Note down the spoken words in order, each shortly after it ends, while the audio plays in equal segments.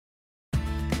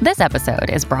This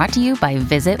episode is brought to you by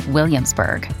Visit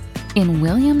Williamsburg. In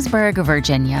Williamsburg,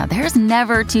 Virginia, there's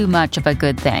never too much of a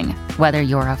good thing. Whether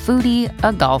you're a foodie,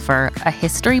 a golfer, a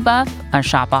history buff, a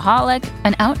shopaholic,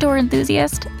 an outdoor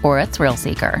enthusiast, or a thrill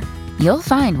seeker, you'll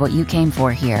find what you came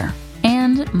for here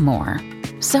and more.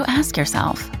 So ask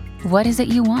yourself, what is it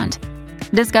you want?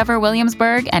 Discover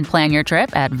Williamsburg and plan your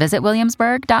trip at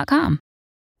visitwilliamsburg.com.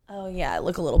 Oh, yeah, I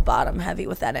look a little bottom heavy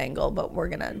with that angle, but we're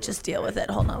going to just deal with it.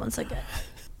 Hold on one second.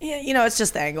 Yeah, it's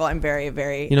just the angle. I'm very,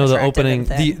 very the opening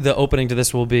the opening to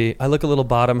this will be, I look a little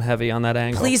bottom heavy on that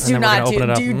angle. Please do not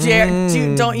don't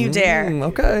you dare.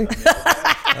 Okay.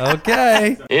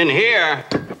 Okay. In here,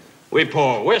 we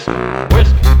pour whisk,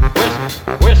 whisk, whisk,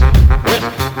 whisk, whisk.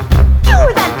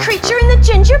 You're that creature in the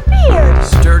ginger beard.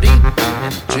 Sturdy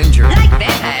and ginger. Like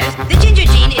vampires, the ginger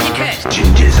gene is a curse.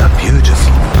 Gingers are beautiful.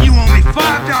 You owe me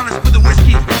 $5 for the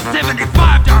whiskey and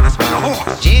 $75 for the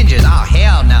horse. Gingers? Oh,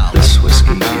 hell no. This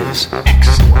whiskey is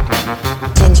excellent.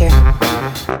 Ginger.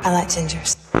 I like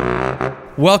gingers.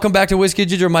 Welcome back to Whiskey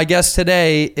Ginger. My guest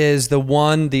today is the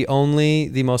one, the only,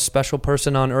 the most special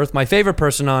person on earth, my favorite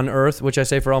person on earth, which I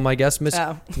say for all my guests, Miss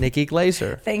Nikki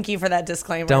Glaser. Thank you for that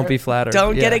disclaimer. Don't be flattered.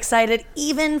 Don't get excited,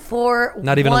 even for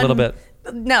not even a little bit.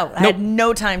 No, I had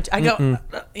no time to. I go,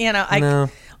 I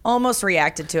almost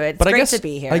reacted to it. It's great to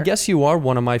be here. I guess you are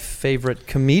one of my favorite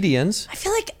comedians. I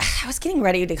feel like I was getting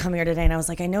ready to come here today, and I was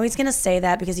like, I know he's going to say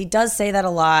that because he does say that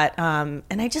a lot, and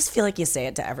I just feel like you say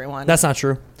it to everyone. That's not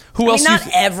true. Not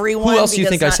everyone. Who else do you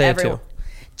think I say it to?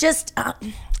 Just,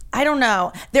 I don't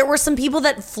know. There were some people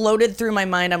that floated through my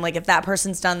mind. I'm like, if that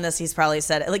person's done this, he's probably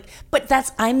said it. But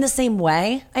I'm the same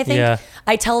way. I think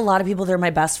I tell a lot of people they're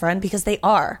my best friend because they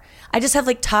are. I just have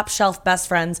like top shelf best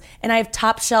friends, and I have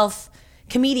top shelf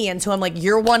comedians who I'm like,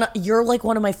 you're like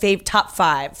one of my top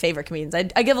 5 favorite comedians.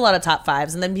 I give a lot of top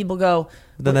 5s, and then people go,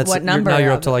 what number? Now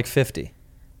you're up to like 50.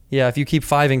 Yeah, if you keep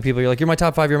fiving people, you're like, you're my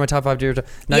top 5, you're my top 5. You're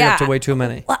up to way too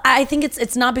many. Well, I think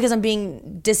it's not because I'm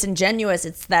being disingenuous.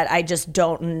 It's that I just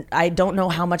don't know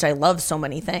how much I love so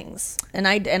many things, and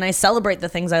I celebrate the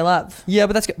things I love. Yeah,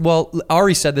 but that's good. Well,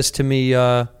 Ari said this to me.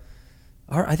 I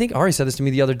think Ari said this to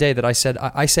me the other day that I said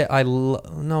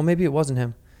no, maybe it wasn't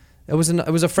him. It was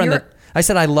a friend that I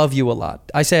said I love you a lot.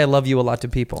 I say I love you a lot to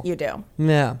people. You do.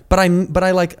 Yeah, but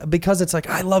I like, because it's like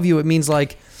I love you. It means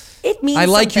like. It means I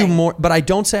like something. you more, but I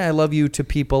don't say I love you to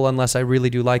people unless I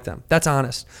really do like them. That's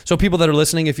honest. So people that are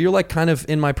listening, if you're like kind of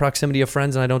in my proximity of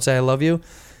friends and I don't say I love you,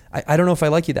 I don't know if I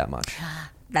like you that much.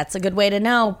 That's a good way to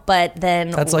know. But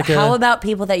then how about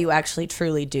people that you actually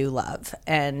truly do love?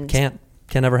 And Can't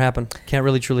ever happen. Can't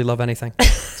really truly love anything.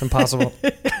 It's impossible.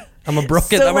 I'm a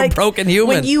broken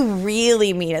human. When you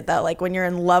really mean it though, like when you're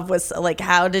in love with, like,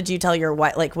 how did you tell your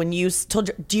wife? Like when you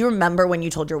do you remember when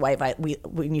you told your wife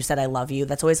when you said I love you?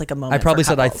 That's always like a moment. I probably for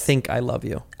said I couples. think I love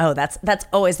you. Oh, that's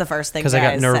always the first thing. Because I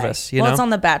got nervous. Say. You know, it's on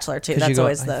The Bachelor too. That's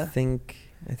always I think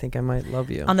I might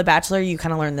love you. On The Bachelor, you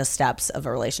kind of learn the steps of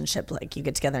a relationship. Like you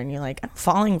get together and you're like, I'm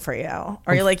falling for you,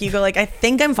 or you go like, I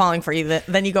think I'm falling for you.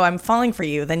 Then you go, I'm falling for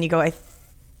you. Then you go, I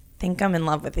think I'm in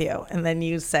love with you, and then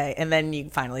you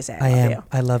finally say I love you.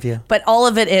 I love you. But all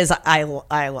of it is I love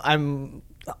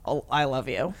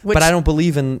you. But I don't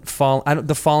believe in fall.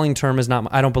 The falling term is not.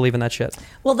 I don't believe in that shit.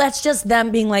 Well, that's just them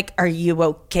being like, "Are you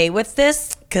okay with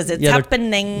this? Because it's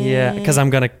happening." Yeah, because I'm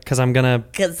gonna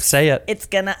say it.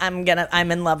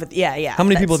 I'm in love with. Yeah. How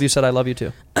many people have you said I love you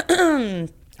to?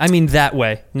 I mean that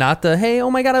way, not the hey, oh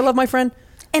my god, I love my friend.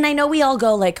 And I know we all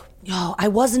go like, yo, I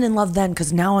wasn't in love then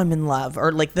because now I'm in love.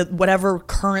 Or like whatever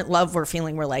current love we're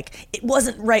feeling, we're like, it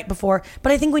wasn't right before.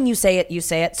 But I think when you say it, you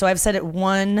say it. So I've said it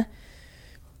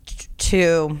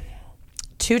two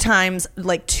times,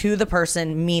 like to the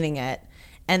person, meaning it.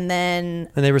 And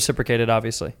they reciprocated,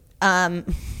 obviously. No?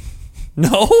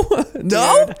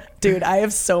 Dude, I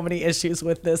have so many issues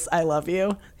with this. I love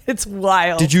you. It's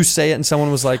wild. Did you say it and someone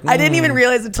was like, I didn't even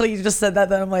realize until you just said that.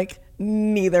 Then I'm like,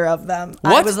 neither of them.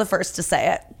 What? I was the first to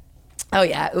say it. Oh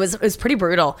yeah, it was pretty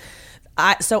brutal.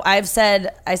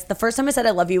 The first time I said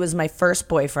I love you was my first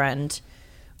boyfriend.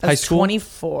 I was high school?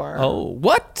 24. Oh,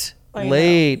 what?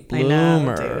 Late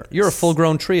bloomer. You're a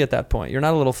full-grown tree at that point. You're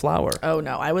not a little flower. Oh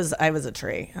no, I was a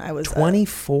tree. I was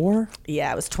 24.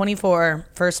 I was 24.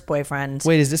 First boyfriend.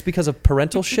 Wait, is this because of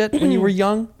parental shit when you were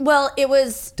young? Well, it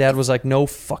was. Dad was like, "No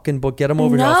fucking book. Get him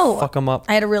over here. I'll fuck him up."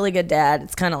 I had a really good dad.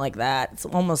 It's kind of like that. It's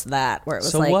almost that where it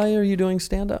was so like. So why are you doing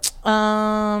stand-up?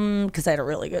 Because I had a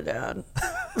really good dad.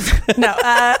 No.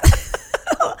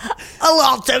 A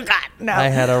little too good. No, I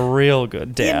had a real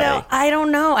good daddy. You know, I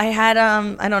don't know. I had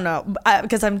I don't know,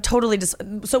 because I'm totally just.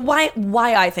 So why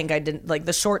I think I didn't, like,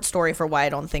 the short story for why I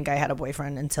don't think I had a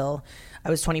boyfriend until I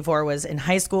was 24 was in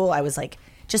high school. I was like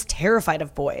just terrified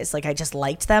of boys. Like I just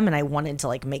liked them and I wanted to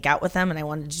like make out with them and I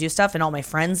wanted to do stuff, and all my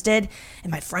friends did,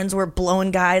 and my friends were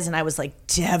blowing guys, and I was like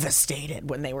devastated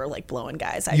when they were like blowing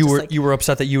guys. You were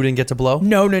upset that you didn't get to blow?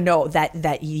 No,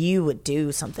 that you would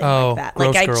do something like that.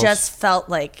 Like I just felt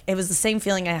like it was the same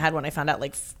feeling I had when I found out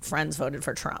like friends voted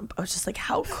for Trump. I was just like,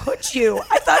 how could you?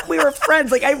 I thought we were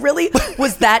friends. Like I really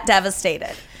was that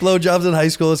devastated. Blowjobs in high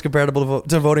school is comparable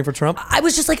to voting for Trump? I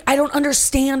was just like, I don't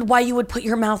understand why you would put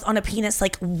your mouth on a penis.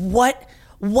 Like what?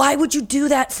 Why would you do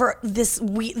that for this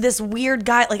weird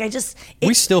guy? Like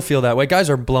we still feel that way. Guys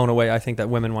are blown away. I think that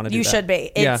women want to do that. You should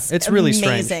be. It's really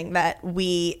amazing strange that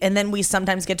we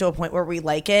sometimes get to a point where we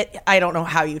like it. I don't know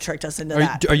how you tricked us into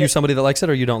that. Are you somebody that likes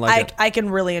it or you don't like it? I can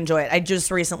really enjoy it. I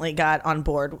just recently got on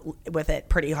board with it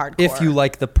pretty hardcore. If you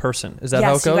like the person, is that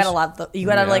how it goes? You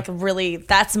gotta like really.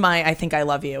 That's my I think I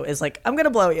love you. Is like I'm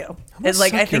gonna blow you. It's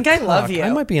like I think I love you.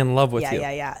 I might be in love with you.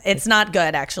 Yeah. It's not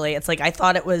good actually. It's like I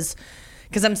thought it was.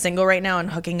 Because I'm single right now and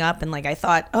hooking up, and like I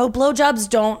thought,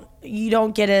 blowjobs you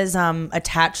don't get as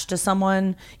attached to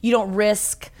someone. You don't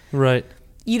risk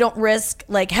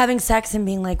like having sex and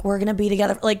being like, we're gonna be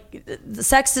together. Like the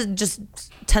sex just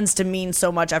tends to mean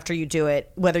so much after you do it,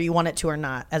 whether you want it to or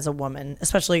not, as a woman,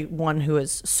 especially one who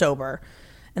is sober.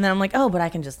 And then I'm like, but I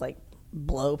can just like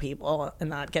blow people and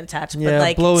not get attached. But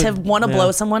like to want to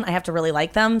blow someone, I have to really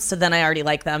like them. So then I already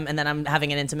like them, and then I'm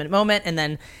having an intimate moment, and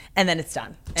then it's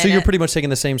done. So you're pretty much taking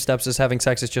the same steps as having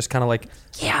sex. It's just kind of like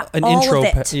an all intro. Of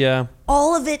it. Yeah,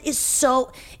 all of it is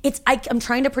so. I'm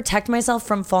trying to protect myself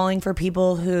from falling for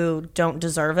people who don't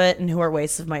deserve it and who are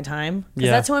wastes of my time.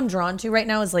 Because that's who I'm drawn to right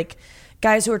now. Is like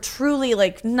guys who are truly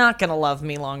like not gonna love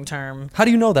me long term. How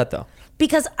do you know that though?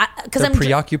 Because I'm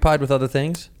preoccupied with other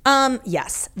things.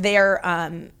 Yes, they're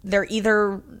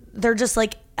just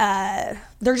like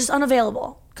they're just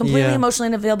unavailable, completely emotionally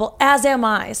unavailable. As am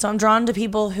I. So I'm drawn to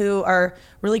people who are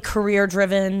really career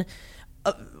driven,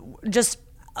 just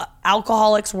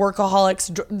alcoholics,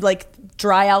 workaholics, like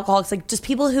dry alcoholics, like just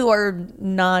people who are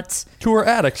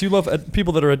addicts. You love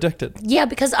people that are addicted. Yeah,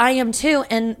 because I am too.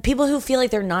 And people who feel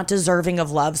like they're not deserving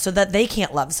of love so that they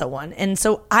can't love someone. And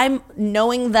so I'm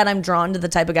knowing that I'm drawn to the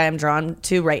type of guy I'm drawn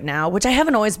to right now, which I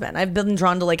haven't always been. I've been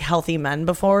drawn to like healthy men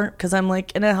before because I'm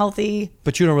like in a healthy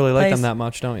But you don't really like place. them that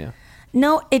much, don't you?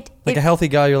 No, a healthy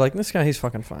guy, you're like, this guy, he's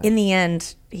fucking fine. In the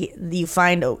end, you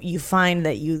find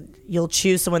that you'll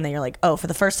choose someone that you're like, for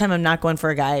the first time, I'm not going for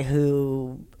a guy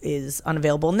who is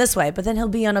unavailable in this way, but then he'll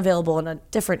be unavailable in a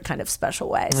different kind of special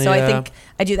way. So I think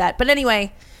I do that. But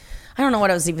anyway, I don't know what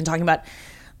I was even talking about.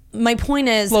 My point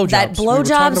is that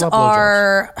blowjobs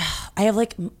are.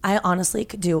 I honestly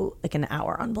could do like an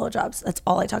hour on blowjobs. That's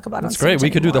all I talk about. That's great. We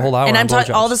could do the whole hour. And on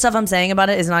blowjobs. All the stuff I'm saying about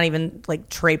it is not even like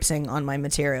traipsing on my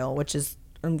material, which is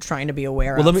I'm trying to be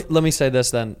aware of. Well, let me say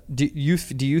this then. Do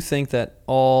you think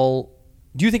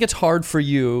it's hard for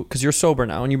you because you're sober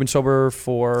now and you've been sober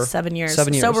for 7 years?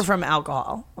 7 years. Sober from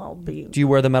alcohol. Do you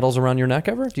wear the medals around your neck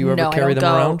ever? Do you ever carry them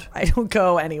around? I don't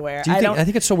go anywhere. I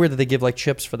think it's so weird that they give like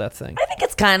chips for that thing. I think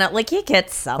it's kind of like you get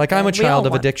something. Like I'm a child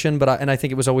of addiction, but I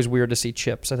think it was always weird to see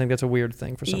chips. I think that's a weird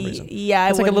thing for some reason. Yeah,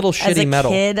 it's like a little shitty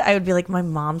medal. As a kid, I would be like, my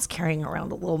mom's carrying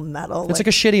around a little medal. It's like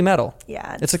a shitty medal.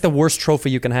 Yeah, it's like the worst trophy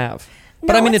you can have.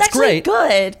 But no, I mean, it's great.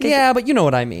 Good. Yeah, but you know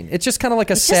what I mean. It's just kind of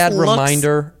like a sad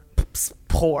reminder.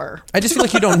 Poor. I just feel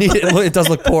like you don't need it. It does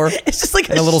look poor. It's just like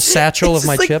a little satchel of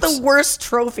my chips. chips. It's like the worst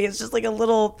trophy. It's just like a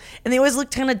little, and they always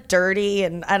look kind of dirty,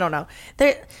 and I don't know.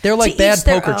 They're like bad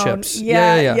poker chips.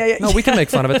 Yeah. No, we can make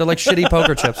fun of it. They're like shitty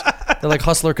poker chips. They're like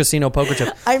Hustler Casino poker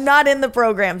chips. I'm not in the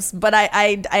programs, but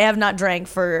I have not drank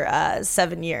for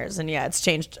 7 years, and it's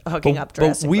changed hooking up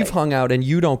drastically. But we've hung out, and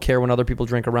you don't care when other people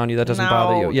drink around you. That doesn't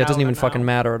bother you. Yeah, it doesn't even fucking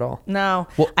matter at all. No,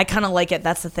 I kind of like it.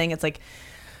 That's the thing. It's like,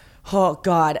 oh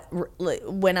God,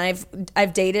 when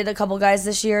I've dated a couple guys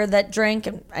this year that drink,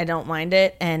 and I don't mind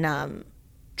it. And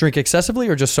drink excessively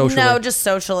or just socially? No, just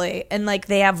socially. And like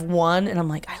they have one, and I'm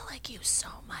like, I like you so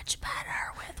much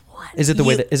better with one. Is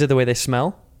it the way they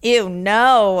smell? Ew,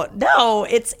 no.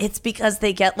 It's because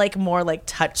they get like more like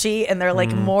touchy, and they're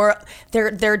like more.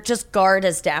 They're just guard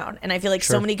us down, and I feel like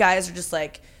so many guys are just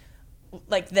like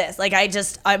this. Like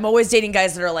I'm always dating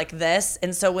guys that are like this,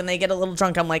 and so when they get a little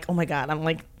drunk, I'm like, oh my God, I'm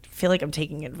like. Feel like I'm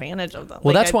taking advantage of them.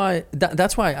 Well, that's why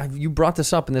you brought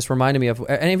this up, and this reminded me of. And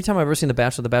every time I've ever seen The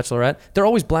Bachelor, The Bachelorette, they're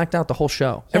always blacked out the whole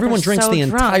show. Yeah, everyone drinks the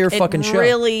entire fucking show. It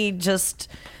really just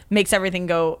makes everything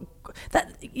go.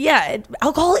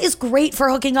 Alcohol is great for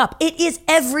hooking up. It is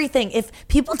everything. If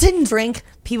people didn't drink,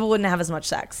 people wouldn't have as much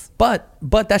sex. But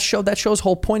that show's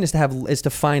whole point is to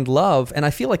find love, and I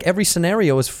feel like every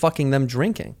scenario is fucking them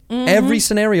drinking. Mm-hmm. Every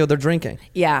scenario they're drinking.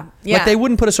 Yeah. Like they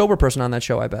wouldn't put a sober person on that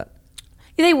show, I bet.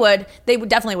 They would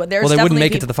definitely would. There's Well, they wouldn't definitely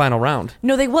make it to the final round.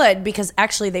 No, they would, because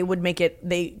actually they would make it.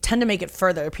 They tend to make it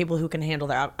further. People who can handle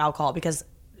their alcohol, because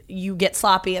you get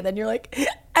sloppy and then you're like,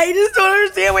 I just don't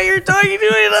understand why you're talking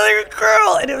to another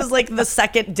girl. And it was like the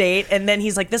second date, and then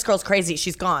he's like, this girl's crazy,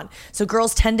 she's gone. So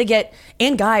girls tend to get,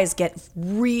 and guys get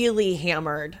really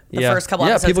hammered the first couple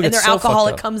episodes, and their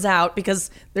alcoholic comes out because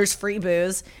there's free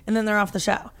booze, and then they're off the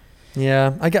show.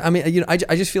 Yeah,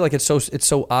 I just feel like it's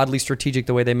so oddly strategic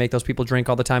the way they make those people drink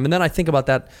all the time. And then I think about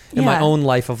that in my own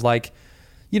life of like,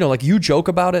 like you joke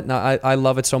about it, and I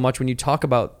love it so much when you talk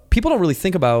about, people don't really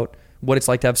think about what it's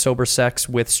like to have sober sex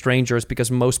with strangers,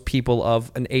 because most people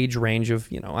of an age range of,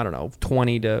 I don't know,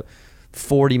 20 to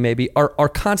 40 maybe are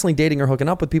constantly dating or hooking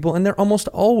up with people, and they're almost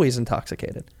always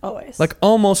intoxicated. Always. Like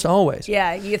almost always.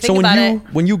 Yeah, you think about it. So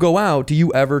when you go out, do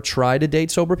you ever try to date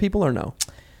sober people or no?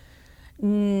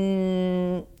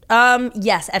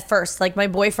 Yes, at first. Like my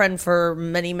boyfriend for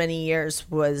many, many years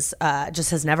was just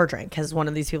has never drank, has one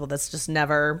of these people that's just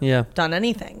never done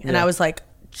anything. And I was like,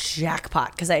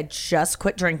 jackpot, because I had just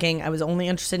quit drinking. I was only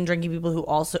interested in dating people who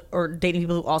also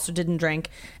didn't drink.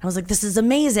 I was like, this is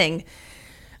amazing.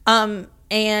 And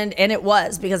it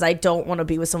was, because I don't want to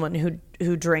be with someone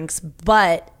who drinks,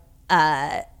 but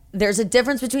there's a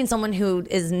difference between someone who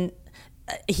isn't.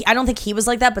 I don't think he was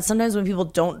like that, but sometimes when people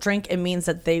don't drink, it means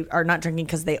that they are not drinking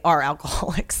because they are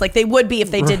alcoholics. Like they would be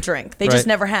if they did drink. They just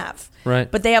never have.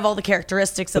 Right. But they have all the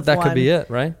characteristics of that one. Could be it,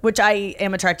 right? Which I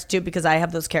am attracted to because I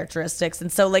have those characteristics. And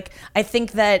so like I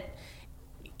think that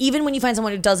even when you find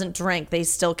someone who doesn't drink, they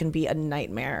still can be a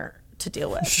nightmare to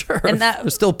deal with. Sure. And that, they're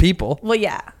still people. Well,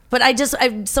 yeah. But I've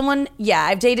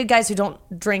dated guys who don't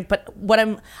drink, but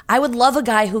I would love a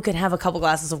guy who can have a couple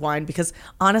glasses of wine, because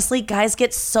honestly, guys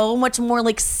get so much more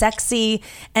like sexy,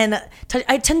 and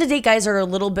I tend to date guys who are a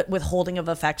little bit withholding of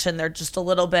affection. They're just a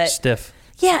little bit stiff.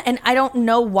 Yeah, and I don't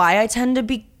know why I tend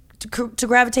to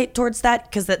gravitate towards that,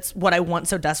 because that's what I want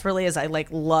so desperately, is I like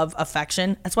love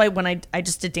affection. That's why when I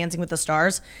just did Dancing with the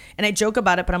Stars, and I joke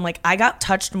about it, but I'm like, I got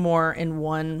touched more in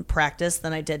one practice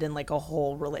than I did in like a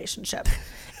whole relationship.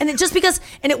 And it just because,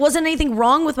 and it wasn't anything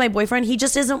wrong with my boyfriend. He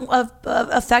just isn't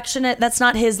affectionate. That's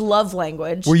not his love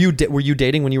language. Were you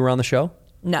dating when you were on the show?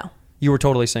 No. You were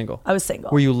totally single. I was single.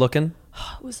 Were you looking?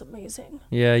 It was amazing.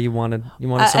 Yeah, you wanted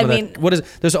some of that. What is it?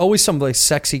 There's always some like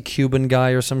sexy Cuban guy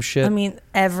or some shit. I mean,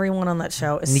 everyone on that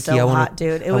show is so hot,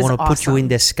 dude. It was awesome. I want to put you in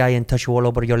the sky and touch you all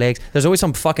over your legs. There's always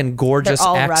some fucking gorgeous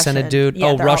accented dude.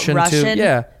 Yeah, Russian too.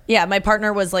 Yeah. Yeah, my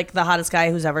partner was like the hottest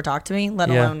guy who's ever talked to me, let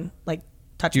alone like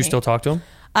touch me. Do you still talk to him?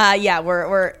 Yeah,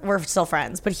 we're still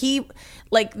friends, but he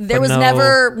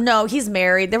never he's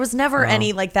married. There was never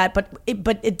any like that, but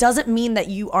it doesn't mean that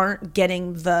you aren't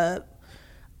getting the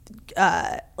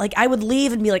like I would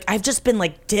leave and be like, I've just been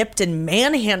like dipped and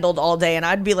manhandled all day, and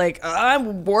I'd be like,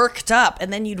 I'm worked up,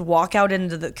 and then you'd walk out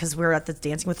into because we were at the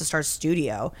Dancing with the Stars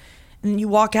studio, and you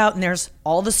walk out and there's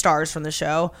all the stars from the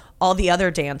show, all the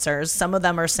other dancers, some of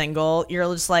them are single.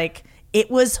 You're just like,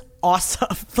 it was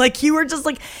awesome. Like you were just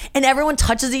like, and everyone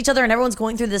touches each other and everyone's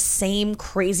going through the same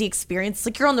crazy experience. It's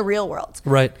like you're on The Real World.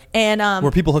 Right. And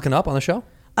were people hooking up on the show?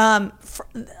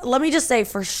 Let me just say,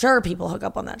 for sure people hook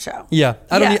up on that show. Yeah.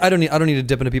 I don't need to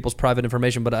dip into people's private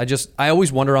information, but I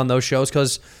always wonder on those shows,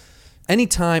 because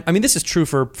anytime, I mean, this is true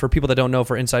for people that don't know,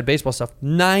 for inside baseball stuff,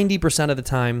 90% of the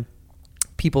time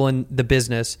people in the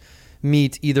business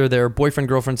meet either their boyfriend,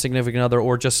 girlfriend, significant other,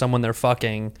 or just someone they're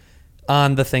fucking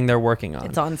on the thing they're working on.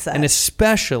 It's on set. And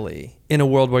especially in a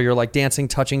world where you're like dancing,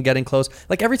 touching, getting close.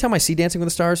 Like every time I see Dancing with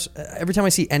the Stars, every time I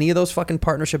see any of those fucking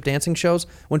partnership dancing shows,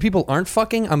 when people aren't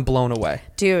fucking, I'm blown away.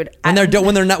 Dude. When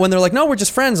they're like, no, we're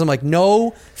just friends. I'm like,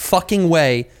 no fucking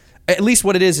way. At least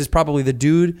what it is probably the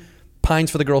dude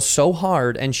pines for the girl so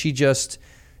hard, and she just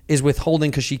is withholding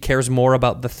because she cares more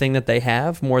about the thing that they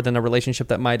have more than a relationship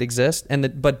that might exist.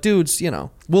 But dudes,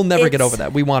 we'll never get over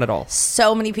that. We want it all.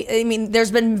 So many people. I mean,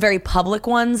 there's been very public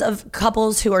ones of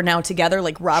couples who are now together,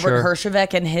 like Robert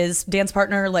Herjavec and his dance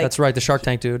partner. Like that's right, the Shark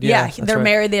Tank dude. Yeah, they're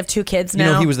married. They have 2 kids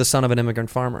now. He was the son of an immigrant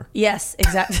farmer. Yes,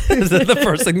 exactly. This is the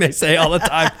first thing they say all the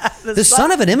time. the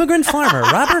son of an immigrant farmer,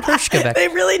 Robert Herjavec. They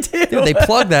really do. Dude, they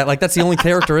plug that like that's the only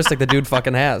characteristic the dude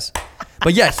fucking has.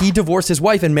 But yeah, he divorced his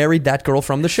wife and married that girl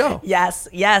from the show. Yes.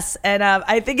 And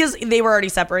I think they were already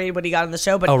separated when he got on the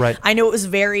show. But right. I know it was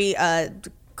very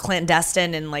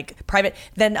clandestine and like private.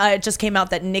 Then it just came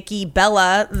out that Nikki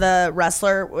Bella, the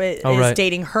wrestler, is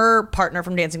dating her partner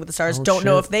from Dancing with the Stars. Don't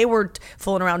know if they were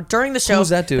fooling around during the show. Who's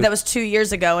that dude? But that was 2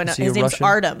 years ago, and his name's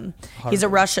Artem. He's a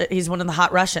Russian. He's one of the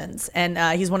hot Russians, and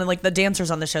he's one of like the dancers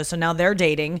on the show. So now they're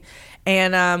dating,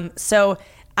 and so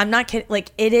I'm not kidding. Like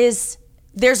it is.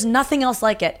 There's nothing else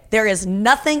like it. There is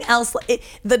nothing else.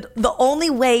 The only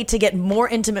way to get more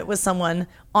intimate with someone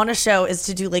on a show is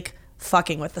to do like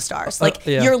fucking with the stars. Like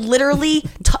you're literally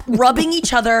rubbing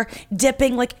each other,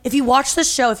 dipping. Like if you watch the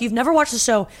show, if you've never watched the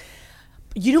show,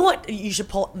 you know what you should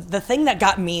pull. The thing that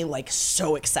got me like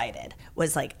so excited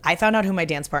was like I found out who my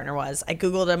dance partner was. I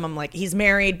Googled him. I'm like, he's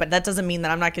married, but that doesn't mean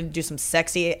that I'm not going to do some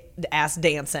sexy ass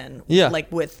dancing. Yeah,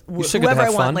 like with whoever I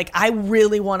want. Fun. Like I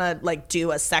really want to like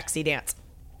do a sexy dance.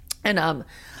 And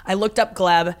I looked up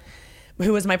Gleb,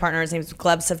 who was my partner. His name is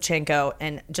Gleb Savchenko,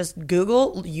 and just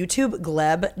Google YouTube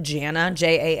Gleb Jana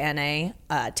Jana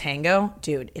tango.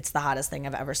 Dude, it's the hottest thing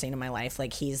I've ever seen in my life.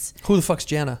 Like who the fuck's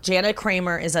Jana? Jana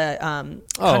Kramer is a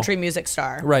country music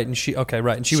star. Right, and she was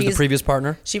the previous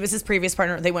partner. She was his previous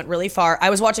partner. They went really far.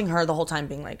 I was watching her the whole time,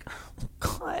 being like, oh,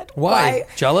 God, why?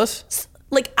 Jealous?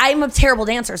 Like I'm a terrible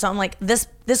dancer, so I'm like, this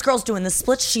girl's doing the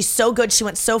splits. She's so good. She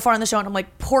went so far in the show, and I'm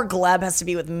like, poor Gleb has to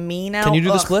be with me now. Can you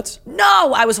do the splits?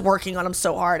 No, I was working on them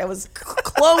so hard. I was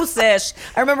close-ish.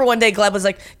 I remember one day Gleb was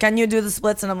like, "Can you do the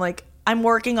splits?" And I'm like, "I'm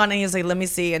working on it." He was like, "Let me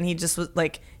see," and he just was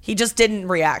like, he just didn't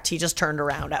react. He just turned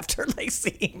around after like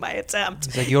seeing my attempt.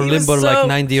 He's like, "You're limber like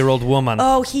 90-year-old woman."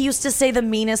 Oh, he used to say the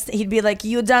meanest. He'd be like,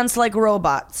 "You dance like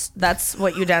robots. That's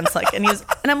what you dance like." And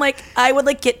I'm like, I would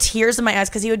like get tears in my eyes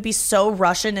because he would be so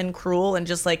Russian and cruel and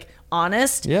just like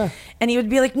honest. Yeah. And he would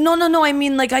be like, no, I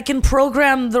mean like I can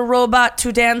program the robot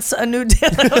to dance a new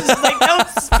dance. I was just like, don't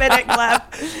spin it,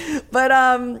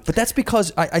 Gleb. But that's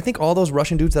because I think all those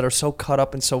Russian dudes that are so cut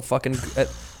up and so fucking,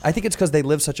 I think it's because they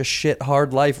live such a shit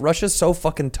hard life. Russia's so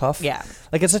fucking tough. Yeah.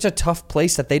 Like it's such a tough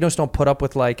place that they just don't put up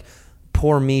with like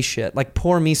poor me shit, like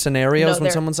poor me scenarios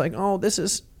when someone's like, oh, this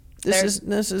is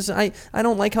I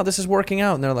don't like how this is working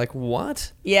out, and they're like,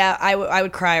 what? Yeah, I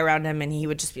would cry around him, and he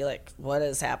would just be like, what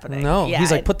is happening? No, yeah,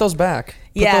 he's like, put those back.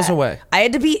 Put those away.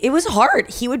 It was hard.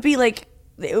 He would be like,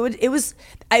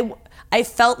 I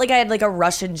felt like I had like a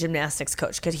Russian gymnastics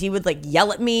coach because he would like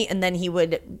yell at me, and then he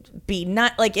would be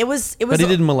not like it was. But he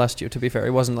didn't molest you. To be fair, he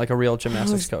wasn't like a real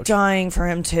gymnastics coach. Dying for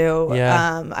him too.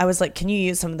 Yeah. I was like, can you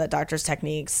use some of the doctor's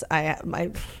techniques?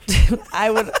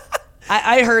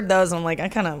 I heard those, and I'm like,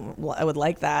 I would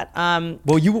like that. Well,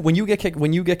 when you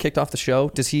get kicked off the show,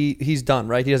 he's done,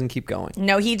 right? He doesn't keep going.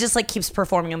 No, he just like keeps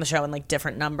performing on the show in like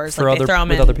different numbers. For like they throw him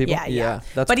with in. Other people. Yeah.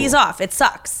 That's but cool. He's off. It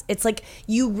sucks. It's like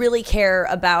you really care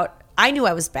about. I knew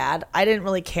I was bad. I didn't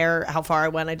really care how far I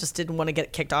went. I just didn't want to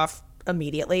get kicked off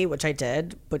immediately, which I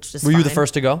did. Which is Were you the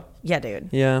first to go? Yeah, dude.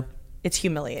 Yeah. It's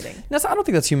humiliating. I don't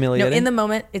think that's humiliating. No, in the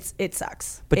moment, it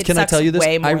sucks. But can I tell you this?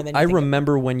 Way more than I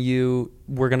remember when you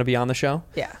were going to be on the show.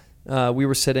 Yeah. We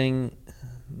were sitting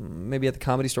maybe at the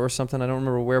Comedy Store or something. I don't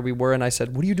remember where we were. And I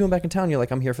said, what are you doing back in town? You're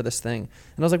like, I'm here for this thing.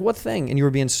 And I was like, what thing? And you were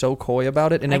being so coy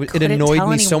about it. And it annoyed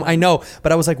me so much. I know.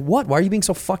 But I was like, what? Why are you being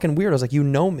so fucking weird? I was like, you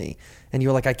know me. And you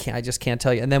were like, I just can't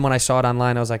tell you. And then when I saw it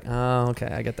online, I was like, oh, okay,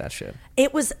 I get that shit.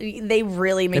 They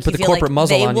really make you feel like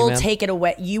they will take it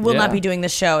away. You will not be doing the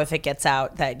show if it gets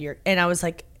out that you're, and I was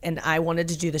like, and I wanted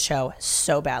to do the show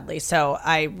so badly. So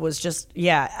I was just,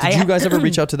 yeah. Did you guys ever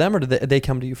reach out to them, or did they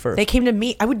come to you first? They came to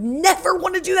me. I would never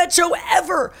want to do that show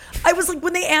ever. I was like,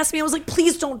 when they asked me, I was like,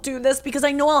 please don't do this, because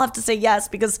I know I'll have to say yes,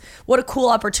 because what a cool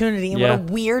opportunity and what a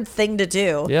weird thing to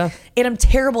do. Yeah. And I'm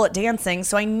terrible at dancing.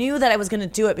 So I knew that I was going to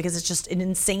do it because it's just an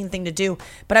insane thing to do.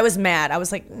 But I was mad. I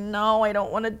was like, no, I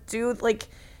don't want to do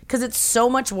because it's so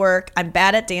much work. I'm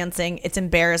bad at dancing. It's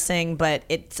embarrassing, but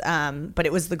it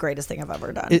was the greatest thing I've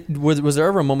ever done. Was there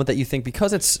ever a moment that you think,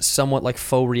 because it's somewhat like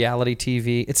faux reality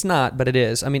TV, it's not, but it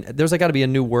is. I mean, there's got to be a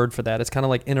new word for that. It's kind of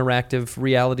like interactive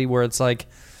reality, where it's like,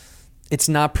 it's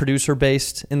not producer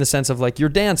based in the sense of like you're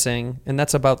dancing and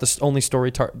that's about the only story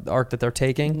arc that they're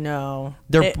taking. No.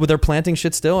 They're planting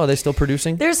shit still? Are they still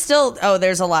producing? There's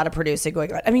a lot of producing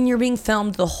going on. I mean, you're being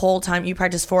filmed the whole time. You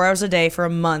practice 4 hours a day for a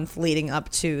month leading up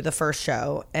to the first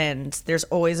show, and there's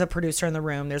always a producer in the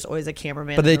room. There's always a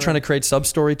cameraman. But are they trying to create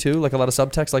sub-story too? Like a lot of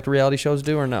subtext like reality shows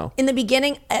do, or no? In the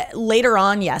beginning, later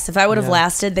on, yes. If I would have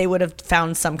lasted, they would have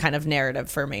found some kind of narrative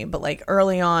for me. But like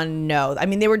early on, no. I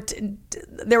mean, there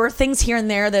were things here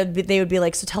and there that they would be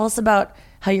like, so tell us about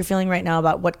how you're feeling right now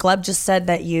about what Gleb just said,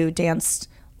 that you danced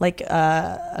like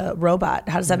a robot.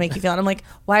 How does that make you feel? And I'm like,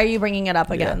 why are you bringing it up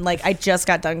again? Yeah. Like, I just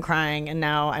got done crying, and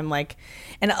now I'm like,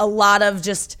 and a lot of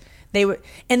just, they were,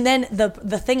 and then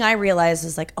the thing I realized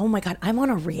is like, oh my God, I'm on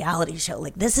a reality show.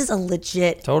 Like, this is a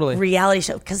legit reality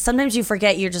show. Because sometimes you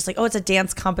forget, you're just like, oh, it's a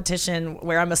dance competition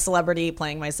where I'm a celebrity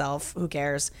playing myself. Who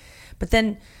cares? But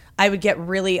then I would get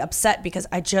really upset because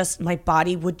my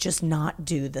body would just not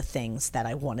do the things that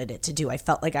I wanted it to do. I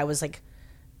felt like I was like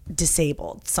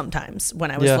disabled sometimes when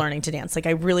I was learning to dance. Like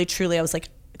I really, truly, I was like,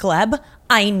 Gleb,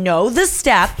 I know the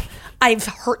step. I've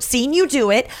seen you do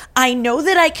it. I know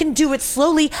that I can do it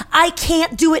slowly. I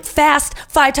can't do it fast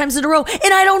 5 times in a row.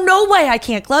 And I don't know why I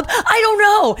can't, Gleb. I don't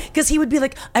know. Because he would be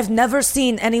like, I've never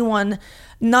seen anyone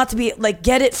not to be like,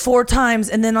 get it 4 times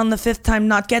and then on the 5th time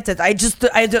not get it.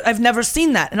 I've never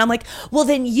seen that. And I'm like, well,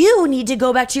 then you need to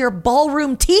go back to your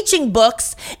ballroom teaching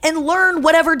books and learn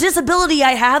whatever disability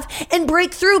I have and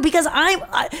break through, because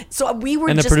so we were.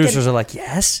 And the just producers are like,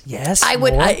 yes. I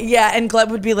would, and Gleb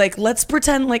would be like, let's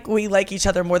pretend like we like each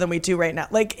other more than we do right now.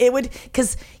 Like it would,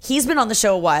 because he's been on the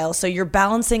show a while, so you're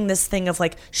balancing this thing of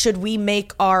like, should we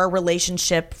make our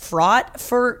relationship fraught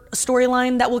for a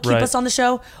storyline that will keep us on the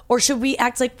show, or should we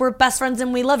act like we're best friends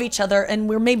and we love each other and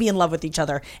we're maybe in love with each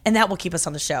other and that will keep us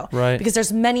on the show, right? Because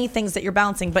there's many things that you're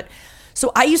balancing. But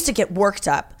so I used to get worked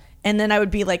up. And then I would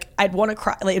be like, I'd want to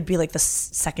cry. Like, it'd be like the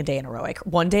second day in a row.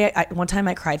 One time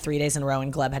I cried 3 days in a row,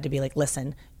 and Gleb had to be like,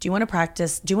 listen, do you want to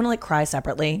practice? Do you want to like cry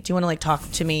separately? Do you want to like talk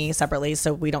to me separately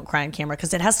so we don't cry on camera?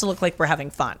 Because it has to look like we're having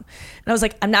fun. And I was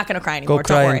like, I'm not going to cry anymore.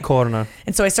 Go cry in corner.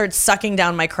 And so I started sucking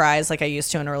down my cries like I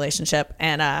used to in a relationship.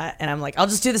 And I'm like, I'll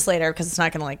just do this later because it's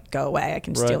not going to like go away. I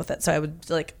can just deal with it. So I would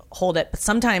like hold it. But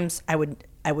sometimes I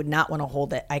would not want to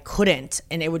hold it. I couldn't.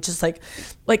 And it would just like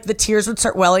the tears would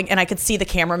start welling, and I could see the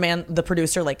cameraman, the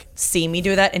producer, like see me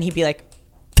do that. And he'd be like,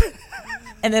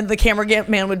 and then the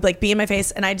cameraman would like be in my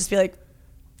face, and I'd just be like,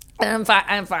 I'm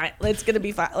fine. It's going to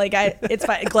be fine. Like it's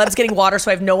fine. Gleb's getting water,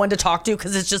 so I have no one to talk to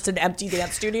because it's just an empty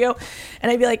dance studio.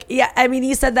 And I'd be like, yeah, I mean,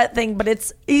 he said that thing,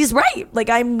 but he's right.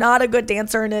 Like, I'm not a good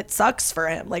dancer and it sucks for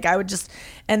him. Like I would just,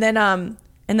 and then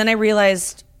I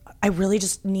realized I really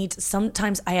just need,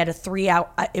 sometimes I had a 3 hour,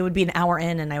 it would be an hour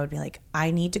in, and I would be like, I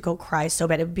need to go cry so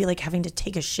bad. It would be like having to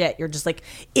take a shit. You're just like,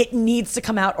 it needs to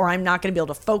come out or I'm not going to be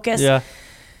able to focus. Yeah.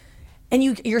 And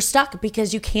you're stuck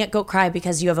because you can't go cry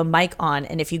because you have a mic on.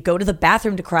 And if you go to the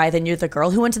bathroom to cry, then you're the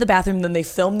girl who went to the bathroom, then they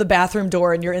film the bathroom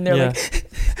door and you're in there like,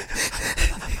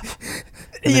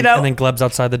 and then Gleb's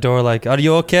outside the door like, are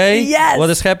you okay? Yes. What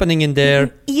is happening in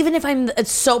there? Even if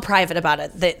it's so private about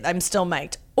it that I'm still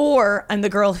mic'd. Or I'm the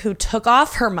girl who took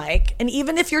off her mic. And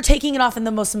even if you're taking it off in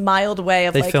the most mild way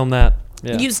of they film that.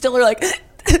 Yeah. You still are like,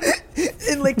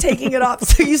 and like taking it off.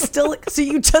 So you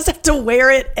just have to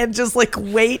wear it and just like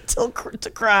wait to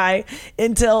cry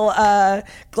until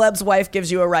Gleb's wife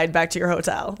gives you a ride back to your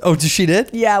hotel. Oh, she did?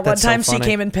 Yeah, one time she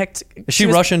came and picked. Is she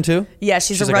Russian too? Yeah,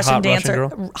 she's a like Russian hot dancer,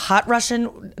 Russian girl? hot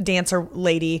Russian dancer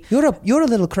lady. You're a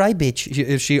little cry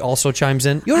bitch. She also chimes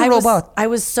in. You're a robot. I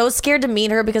was so scared to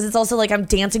meet her because it's also like I'm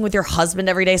dancing with your husband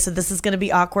every day, so this is going to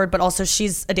be awkward. But also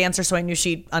she's a dancer, so I knew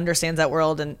she understands that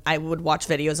world, and I would watch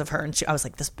videos of her, and I was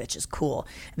like, this bitch is cool.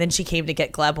 And then she came to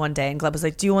get Gleb one day, and Gleb was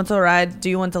like, do you want to ride? Do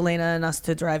you want Elena and us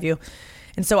to drive you?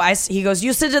 And so he goes,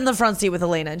 you sit in the front seat with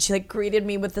Elena. And she like greeted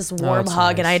me with this warm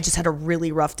hug. Nice. And I had just had a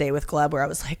really rough day with Gleb where I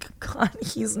was like, God,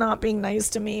 he's not being nice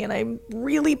to me. And I'm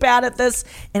really bad at this.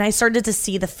 And I started to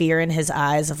see the fear in his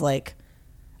eyes of like,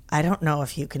 I don't know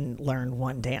if you can learn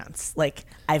one dance. Like,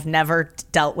 I've never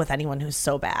dealt with anyone who's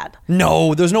so bad.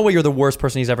 No, there's no way you're the worst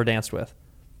person he's ever danced with.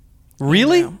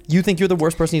 Really? You think you're the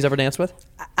worst person he's ever danced with?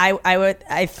 I'm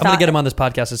gonna get him on this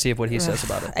podcast to see what he says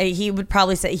about it. He would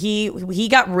probably say he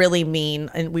got really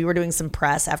mean, and we were doing some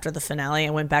press after the finale.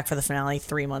 I went back for the finale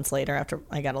 3 months later after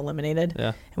I got eliminated. Yeah,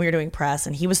 and we were doing press,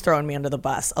 and he was throwing me under the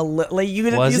bus a little. Like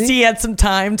you see, he had some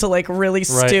time to like really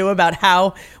stew about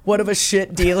what of a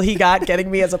shit deal he got getting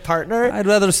me as a partner. I'd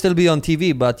rather still be on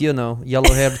TV, but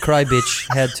yellow-haired cry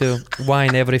bitch had to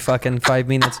whine every fucking 5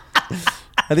 minutes.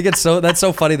 I think that's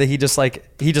so funny that he just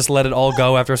let it all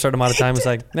go after a certain amount of time. It's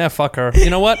like, nah, fuck her. You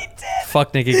know what?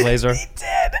 Fuck Nikki Glaser. He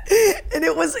did. And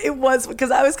it was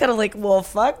because I was kind of like, well,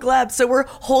 fuck Gleb. So we're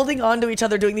holding on to each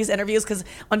other doing these interviews because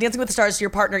on Dancing with the Stars, your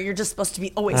partner, you're just supposed to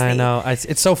be always I know.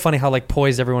 It's so funny how like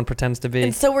poised everyone pretends to be.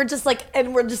 And so we're just like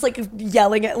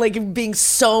yelling at, like being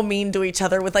so mean to each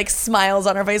other with like smiles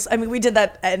on our face. I mean, we did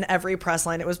that in every press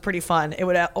line. It was pretty fun. It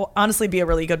would honestly be a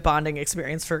really good bonding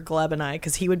experience for Gleb and I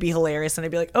because he would be hilarious and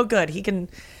I'd be like, oh, good, he can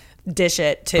dish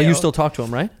it too. But you still talk to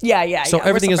him, right? Yeah. So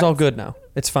everything is all good now.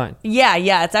 It's fine.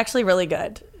 Yeah, it's actually really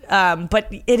good. But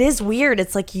it is weird.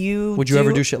 It's like Would you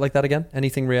ever do shit like that again?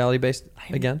 Anything reality based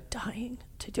again? I'm dying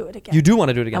to do it again. You do want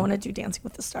to do it again? I want to do Dancing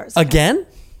with the Stars again?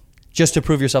 Just to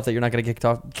prove yourself that you're not going to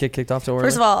get kicked off so early?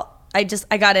 First of all, I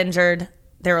got injured.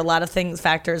 There were a lot of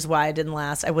factors why I didn't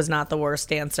last. I was not the worst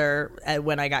dancer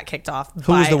when I got kicked off.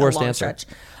 Who was the worst dancer? Stretch.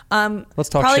 Let's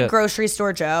talk probably shit. Grocery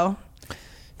Store Joe.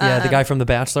 Yeah, the guy from The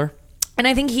Bachelor. And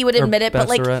I think he would admit it, but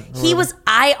like he was,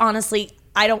 I honestly,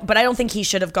 I don't think he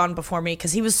should have gone before me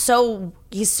because he's so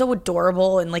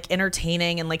adorable and like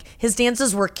entertaining, and like his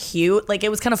dances were cute. Like it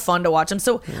was kind of fun to watch him.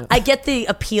 So I get the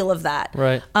appeal of that.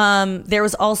 Right. There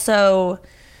was also,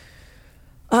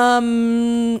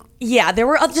 there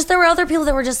were other people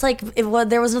that were just like,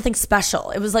 there was nothing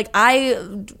special. It was like,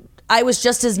 I was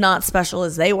just as not special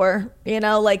as they were,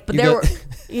 like, but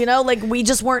like we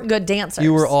just weren't good dancers.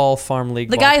 You were all farm league.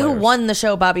 The guy who won the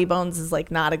show, Bobby Bones, is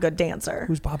like not a good dancer.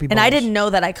 Who's Bobby Bones? And I didn't know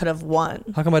that I could have won.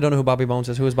 How come I don't know who Bobby Bones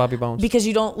is? Who is Bobby Bones? Because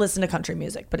you don't listen to country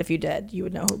music, but if you did, you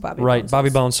would know who Bobby Bones is. Right, Bobby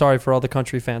Bones. Sorry for all the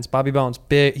country fans. Bobby Bones,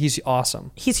 big. He's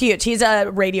awesome. He's huge. He's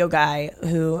a radio guy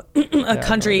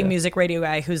country music radio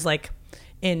guy who's like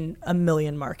in a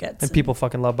million markets. And people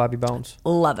fucking love Bobby Bones.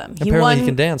 Love him. Apparently he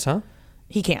can dance, huh?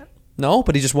 He can't. No,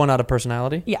 but he just won out of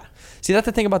personality. Yeah. See, that's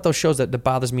the thing about those shows that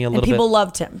bothers me a little bit. And people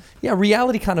loved him. Yeah,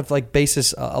 reality kind of like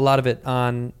bases a lot of it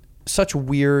on such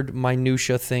weird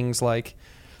minutia things like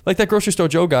that grocery store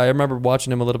Joe guy. I remember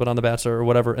watching him a little bit on The Bachelor or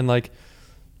whatever, and like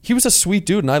he was a sweet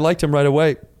dude, and I liked him right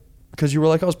away because you were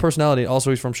like, oh, his personality.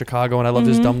 Also, he's from Chicago, and I loved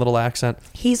his dumb little accent.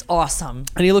 He's awesome,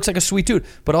 and he looks like a sweet dude.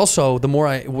 But also, the more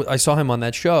I saw him on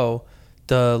that show,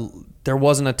 there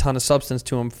wasn't a ton of substance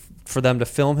to him for them to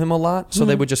film him a lot, so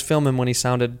they would just film him when he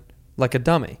sounded like a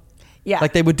dummy. Yeah,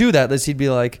 like they would do that. He'd be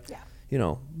like,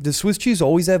 does Swiss cheese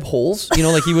always have holes?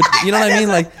 Like he would, you know what I mean?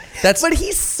 Like that's. But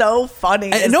he's so funny.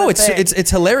 No, it's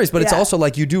hilarious, but it's also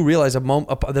like you do realize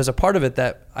there's a part of it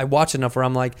that I watch enough where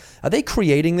I'm like, are they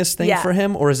creating this thing for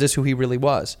him, or is this who he really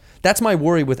was? That's my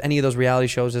worry with any of those reality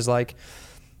shows. Is like,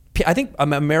 I think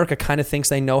America kind of thinks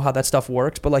they know how that stuff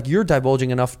works, but like you're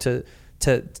divulging enough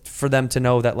for them to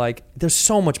know that like there's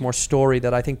so much more story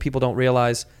that I think people don't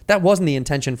realize. That wasn't the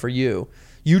intention for you.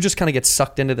 You just kind of get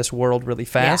sucked into this world really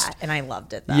fast. Yeah, and I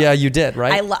loved it though. Yeah, you did,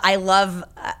 right? I love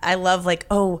like,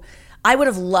 I would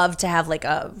have loved to have like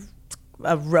a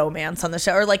romance on the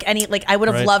show, or like I would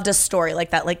have loved a story like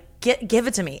that. Like give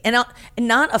it to me, and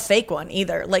not a fake one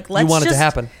either. Like let's you want it to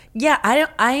happen. Yeah,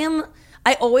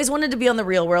 I always wanted to be on The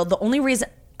Real World. The only reason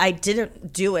I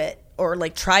didn't do it or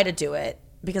like try to do it,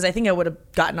 because I think I would have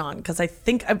gotten on, because I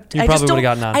think I probably just would have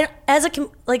gotten on.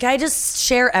 I just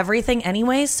share everything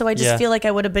anyway, so I just feel like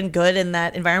I would have been good in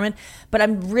that environment. But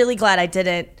I'm really glad I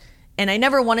didn't, and I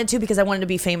never wanted to because I wanted to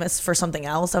be famous for something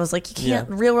else. I was like, you can't.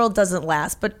 Real World doesn't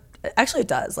last, but actually it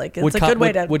does. Like it's a good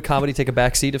way to. Would comedy take a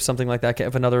backseat if something like that,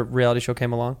 if another reality show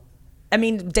came along? I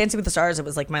mean, Dancing with the Stars, it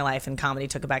was like my life, and comedy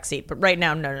took a back seat. But right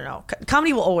now, no.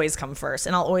 Comedy will always come first,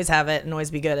 and I'll always have it and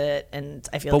always be good at it. And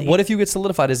I feel. But what if you get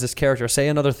solidified as this character? Say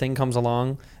another thing comes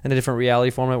along in a different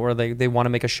reality format where they want to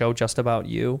make a show just about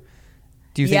you.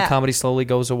 Do you think comedy slowly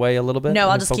goes away a little bit? No,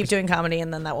 I'll just keep doing comedy,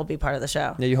 and then that will be part of the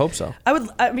show. Yeah, you hope so.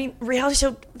 I mean, reality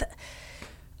show.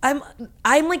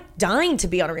 I'm like dying to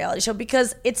be on a reality show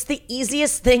because it's the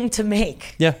easiest thing to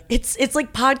make. Yeah. It's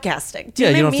like podcasting. Do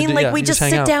you know what I mean? Like we just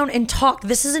sit down and talk.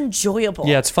 This is enjoyable.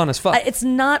 Yeah, it's fun as fuck. It's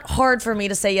not hard for me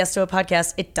to say yes to a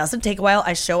podcast. It doesn't take a while.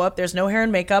 I show up. There's no hair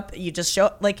and makeup. You just show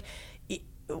up. Like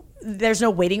there's no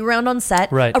waiting around on set.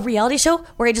 Right. A reality show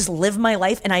where I just live my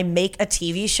life and I make a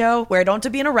TV show where I don't have to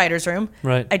be in a writer's room.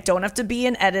 Right. I don't have to be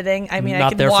in editing. I mean, not I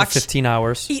can there watch for 15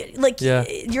 hours.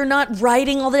 You're not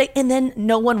writing all the day, and then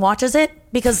no one watches it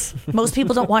because most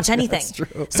people don't watch anything. That's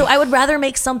true. So I would rather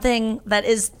make something that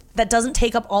doesn't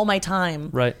take up all my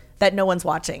time. Right. That no one's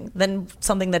watching than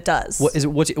something that does. What is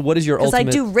your ultimate? Because I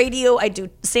do radio, I do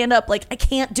stand up. Like I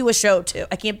can't do a show too.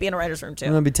 I can't be in a writer's room too.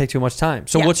 It would take too much time.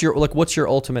 So what's your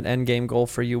ultimate end game goal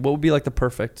for you? What would be like the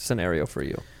perfect scenario for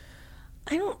you?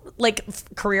 I don't like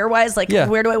career wise. Like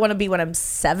where do I want to be when I'm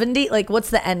 70? Like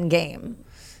what's the end game?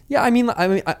 Yeah, I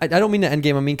don't mean the end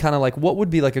game. I mean kind of like what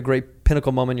would be like a great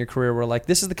pinnacle moment in your career where like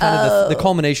this is the kind of the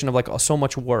culmination of like so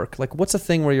much work. Like what's a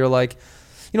thing where you're like.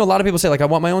 You know, a lot of people say, like, I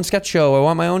want my own sketch show. I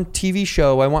want my own TV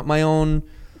show. I want my own...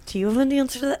 Do you have an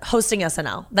answer to that? Hosting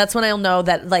SNL. That's when I'll know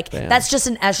that, like, that's just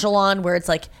an echelon where it's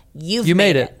like, you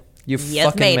made it. You've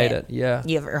fucking made it. Yeah.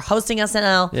 You're hosting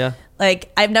SNL. Yeah.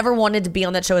 Like, I've never wanted to be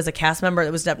on that show as a cast member.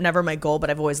 It was never my goal, but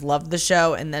I've always loved the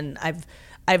show. And then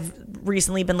I've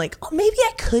recently been like, oh, maybe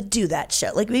I could do that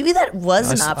show. Like, maybe that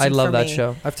was an option for me. I love that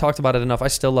show. I've talked about it enough. I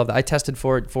still love that. I tested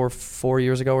for it 4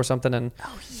 years ago or something. And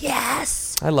oh, yes.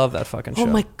 I love that fucking show. Oh,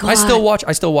 my God. I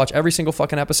still watch every single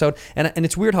fucking episode. And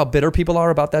it's weird how bitter people are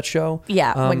about that show.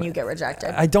 Yeah, when you get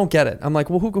rejected. I don't get it. I'm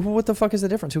like, well, what the fuck is the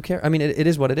difference? Who cares? I mean, it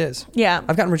is what it is. Yeah.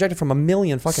 I've gotten rejected from a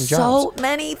million fucking jobs. So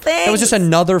many things. It was just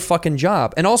another fucking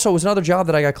job. And also, it was another job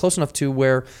that I got close enough to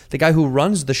where the guy who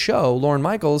runs the show, Lorne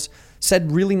Michaels,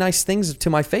 said really nice things to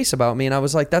my face about me, and I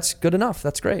was like, that's good enough.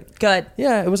 That's great. Good.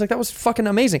 Yeah, it was like, that was fucking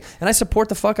amazing. And I support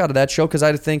the fuck out of that show because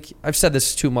I think, I've said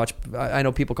this too much. I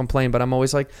know people complain, but I'm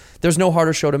always like, there's no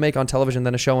harder show to make on television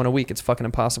than a show in a week. It's fucking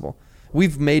impossible.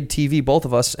 We've made TV, both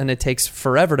of us, and it takes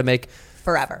forever to make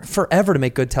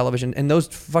good television, and those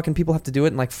fucking people have to do it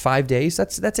in like 5 days.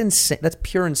 That's insane. That's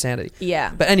pure insanity.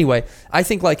 Yeah. But anyway, I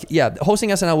think like, yeah, hosting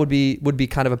SNL would be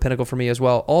kind of a pinnacle for me as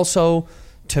well. Also,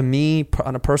 to me,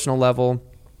 on a personal level,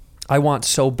 I want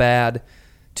so bad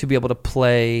to be able to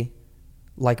play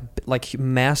like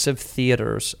massive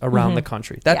theaters around the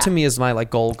country. That to me is my like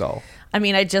goal. I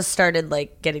mean, I just started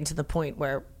like getting to the point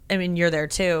where, I mean, you're there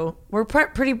too. We're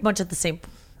pretty much at the same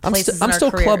places. I'm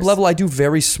still club level. I do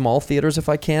very small theaters if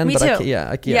I can. Me but too.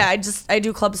 Yeah. I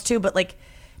do clubs too, but like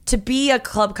to be a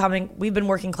club comic, we've been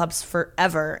working clubs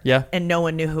forever. Yeah. And no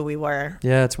one knew who we were.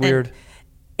 Yeah, it's weird. And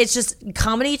it's just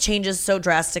comedy changes so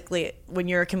drastically when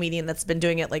you're a comedian that's been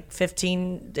doing it like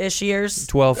 15-ish years.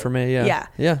 12 for me. Yeah.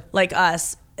 Yeah. Like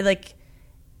us, like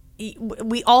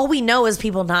we know is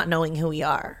people not knowing who we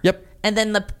are. Yep. And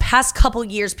then the past couple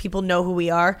years, people know who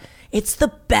we are. It's the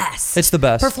best. It's the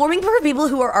best. Performing for people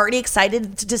who are already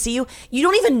excited to see you, you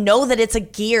don't even know that it's a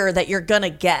gear that you're gonna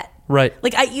get. Right.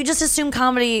 Like you just assume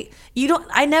comedy.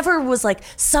 I never was like,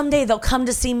 someday they'll come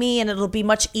to see me and it'll be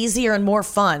much easier and more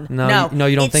fun. No,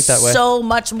 you don't think that way. It's so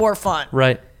much more fun.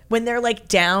 Right. When they're like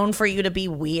down for you to be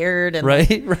weird and right.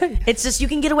 It's just, you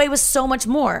can get away with so much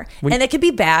more. And it could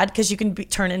be bad because you can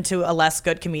turn into a less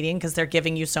good comedian because they're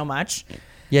giving you so much.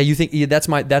 Yeah, you think that's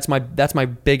my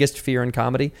biggest fear in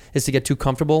comedy is to get too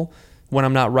comfortable when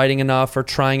I'm not writing enough or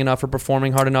trying enough or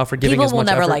performing hard enough or giving as much effort. People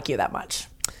will never like you that much.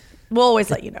 We'll always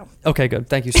let you know. Okay, good.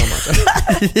 Thank you so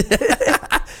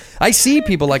much. I see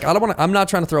people like, I'm not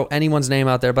trying to throw anyone's name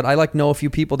out there, but I like know a few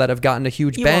people that have gotten a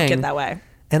huge bang. You won't get that way.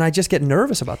 And I just get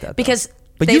nervous about that. Because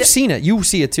but you've seen it. You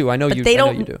see it too. I know you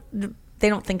do. They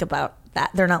don't think about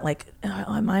that. They're not like,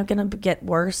 oh, am I going to get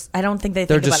worse? I don't think they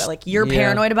think about it. Like, you're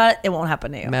paranoid about it. It won't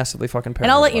happen to you. Massively fucking paranoid.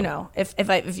 And I'll let you know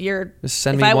if you're, just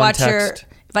send if me I one watch text.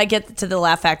 if I get to the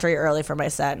Laugh Factory early for my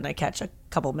set and I catch a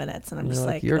couple minutes and I'm just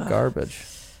like, you're garbage.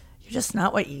 You're just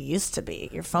not what you used to be.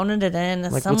 You're phoning it in.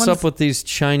 Like, what's up with these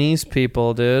Chinese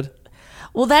people, dude?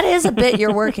 Well, that is a bit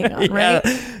you're working on, right?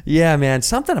 Yeah, man.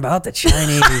 Something about the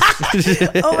Chinese.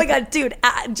 Oh my God, dude.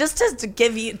 Just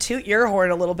to toot your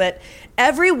horn a little bit,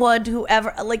 everyone who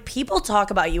ever, like, people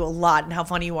talk about you a lot and how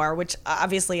funny you are, which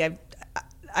obviously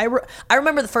I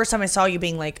remember the first time I saw you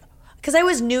being like, because I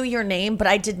always knew your name, but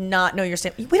I did not know your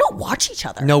name. We don't watch each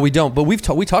other. No, we don't. But we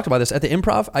talked about this at the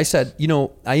Improv. I said,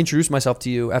 I introduced myself to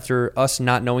you after us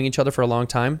not knowing each other for a long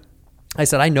time. I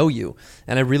said, I know you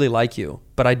and I really like you,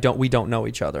 but we don't know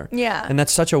each other. Yeah. And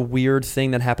that's such a weird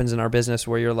thing that happens in our business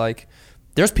where you're like,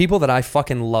 there's people that I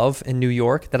fucking love in New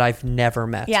York that I've never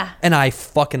met. Yeah. And I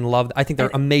fucking love, I think they're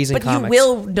amazing comics. But you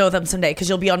will know them someday because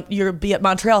you'll be at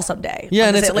Montreal someday. Yeah.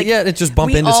 And it's just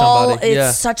bump into somebody.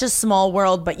 It's such a small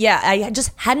world, but yeah, I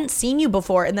just hadn't seen you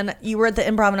before. And then you were at the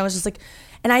Improv and I was just like,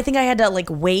 and I think I had to like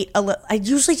wait a little. I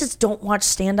usually just don't watch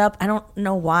stand up. I don't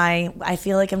know why. I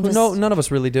feel like I'm just. No, none of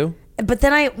us really do. But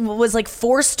then I was like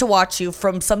forced to watch you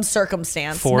from some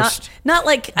circumstance. Forced. Not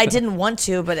like I didn't want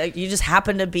to, but you just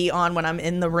happened to be on when I'm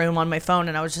in the room on my phone.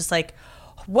 And I was just like,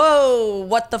 whoa,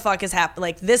 what the fuck is happening?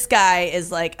 Like, this guy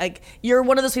is like, you're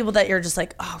one of those people that you're just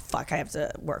like, oh, fuck, I have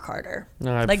to work harder.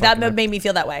 No, like, that made me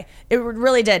feel that way. It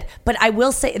really did. But I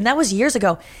will say, and that was years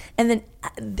ago. And then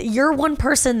you're one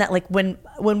person that, like, when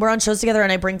we're on shows together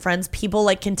and I bring friends, people,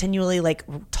 like, continually, like,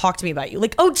 talk to me about you.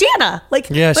 Like, oh, Jana. Like,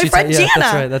 yeah, my friend Jana.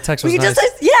 That's right. That text was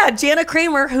nice. Jana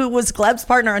Kramer, who was Gleb's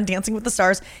partner on Dancing with the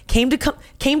Stars, came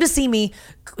to see me.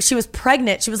 She was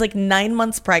pregnant. She was like 9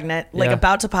 months pregnant, like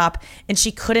about to pop, and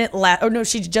she couldn't last. Oh no,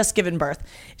 she'd just given birth.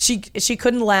 She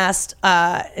couldn't last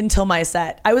until my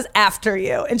set. I was after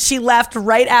you, and she left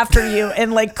right after you,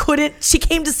 and like couldn't. She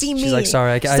came to see me. She's like,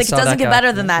 sorry, She's like, it doesn't get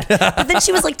better than that. But then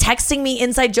she was like texting me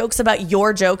inside jokes about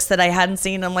your jokes that I hadn't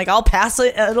seen. I'm like, I'll pass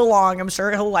it along. I'm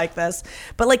sure he'll like this.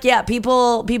 But like, yeah,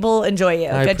 people enjoy you.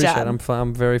 I Good appreciate job. it.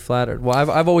 I'm very flattered. Well,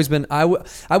 I've always been. I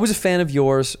was a fan of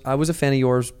yours. I was a fan of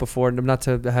yours before. Not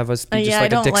to have us be just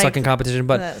like a dick sucking competition,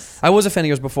 but I was a fan of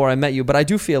yours before I met you. But I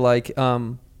do feel like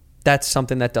that's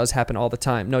something that does happen all the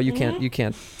time. No, you can't. You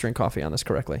can't drink coffee on this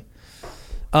correctly.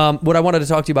 What I wanted to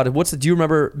talk to you about is do you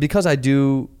remember? Because I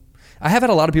have had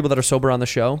a lot of people that are sober on the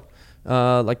show.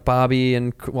 Like Bobby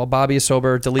Bobby is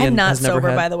sober. DeLeon I'm not has never sober,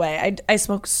 had. by the way. I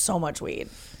smoke so much weed.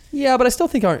 Yeah, but I still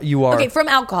think you are. Okay, from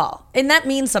alcohol. And that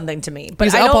means something to me. But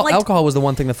Because I don't like... alcohol was the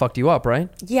one thing that fucked you up, right?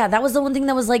 Yeah, that was the one thing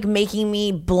that was like making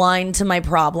me blind to my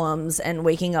problems and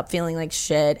waking up feeling like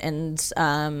shit and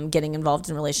getting involved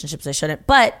in relationships I shouldn't.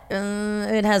 But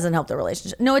it hasn't helped the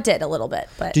relationship. No, it did a little bit.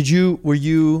 But Were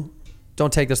you,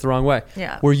 don't take this the wrong way.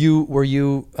 Yeah. Were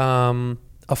you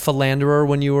a philanderer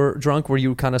when you were drunk? Were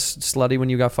you kind of slutty when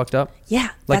you got fucked up? Yeah.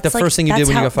 Like the first thing you did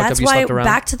when you got fucked up, you slept around?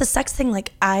 Back to the sex thing,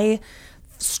 like I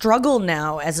struggle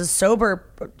now as a sober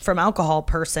from alcohol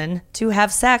person to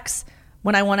have sex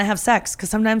when I want to have sex,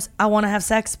 because sometimes I want to have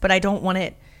sex but I don't want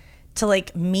it to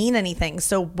like mean anything.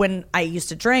 So when I used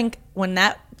to drink, when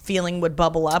that feeling would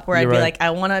bubble up where I'd be like,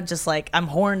 I want to just like, I'm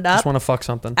horned up, just want to fuck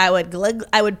something, I would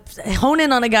hone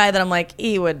in on a guy that I'm like,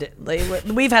 we've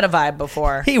had a vibe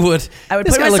before. I would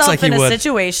put myself in a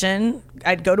situation.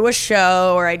 I'd go to a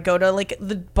show or I'd go to like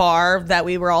the bar that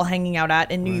we were all hanging out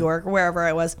at in New York or wherever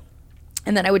I was.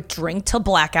 And then I would drink till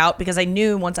blackout, because I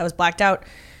knew once I was blacked out,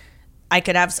 I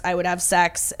would have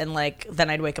sex, and like then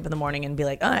I'd wake up in the morning and be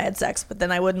like, oh, I had sex, but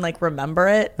then I wouldn't like remember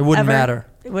it. It wouldn't matter.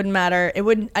 It wouldn't matter. It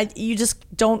wouldn't. You just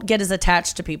don't get as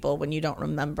attached to people when you don't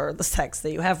remember the sex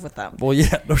that you have with them. Well,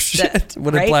 yeah, no shit.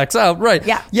 When right? it blacks out, right?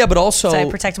 Yeah, yeah, but also so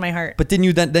I protect my heart. But didn't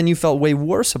you then you felt way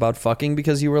worse about fucking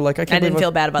because you were like, I didn't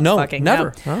feel bad about the fucking.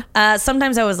 Never. No. Huh?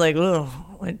 Sometimes I was like, oh,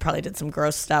 I probably did some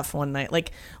gross stuff one night.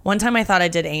 Like one time I thought I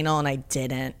did anal and I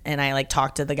didn't, and I like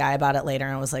talked to the guy about it later,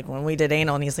 and I was like, when we did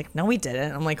anal, and he's like, no, we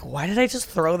didn't. I'm like, why did I just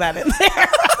throw that in there?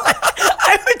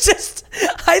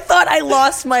 I thought I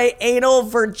lost my anal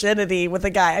virginity with a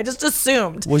guy. I just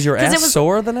assumed. Was your ass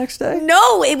sore the next day?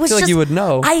 No, it was just. Like you would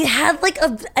know. I had like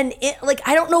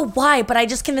I don't know why, but I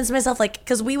just convinced myself like,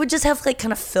 because we would just have like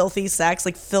kind of filthy sex,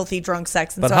 like filthy drunk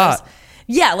sex, and but so hot.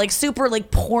 Yeah, like super like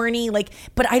porny, like,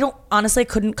 but I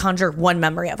couldn't conjure one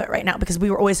memory of it right now because we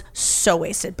were always so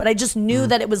wasted. But I just knew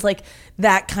that it was like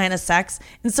that kind of sex.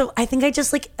 And so I think I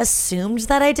just like assumed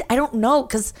that I don't know,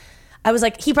 because I was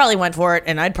like, he probably went for it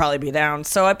and I'd probably be down.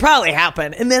 So it probably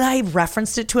happened. And then I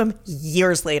referenced it to him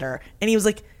years later. And he was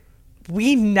like,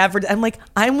 we never did. I'm like,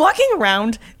 I'm walking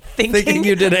around thinking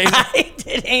you did anal. I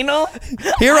did anal.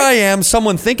 Here I am,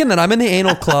 someone thinking that I'm in the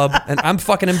anal club, and I'm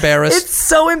fucking embarrassed. It's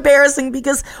so embarrassing,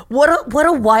 because what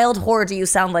a wild whore do you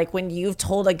sound like when you've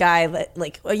told a guy that,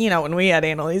 like, you know, when we had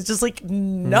anal, he's just like,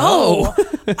 no.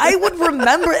 I would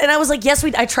remember it. And I was like, yes,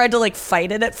 I tried to like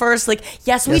fight it at first. Like,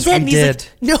 yes, we did. And he's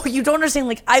like, no, you don't understand.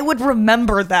 Like, I would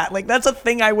remember that. Like, that's a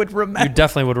thing I would remember. You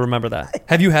definitely would remember that.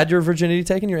 Have you had your virginity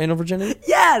taken, your anal virginity?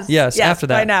 Yes. Yes, after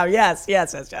that. By now, yes.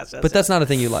 But that's not a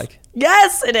thing you like.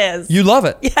 Yes, it is. You love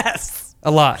it. Yes.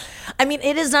 A lot. I mean,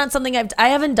 it is not something I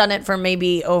haven't done it for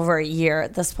maybe over a year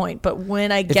at this point, but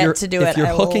when I get to do it, if you're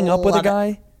hooking up with a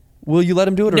guy, will you let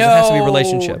him do it, or no, does it have to be a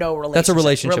relationship? No, relationship. That's a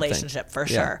relationship thing. For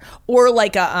yeah. sure. Or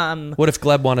like a What if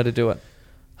Gleb wanted to do it?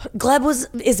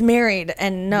 Gleb is married,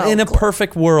 and no. In a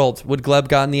perfect world, would Gleb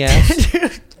got in the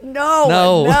ass?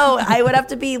 No. I would have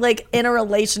to be like in a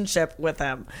relationship with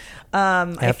him.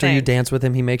 After you dance with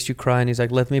him, he makes you cry, and he's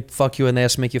like, "Let me fuck you in the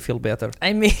ass, make you feel better."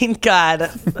 I mean, God,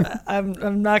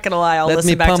 I'm not gonna lie. I'll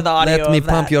listen back to the audio. Let me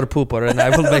pump your pooper, and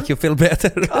I will make you feel better.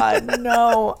 God,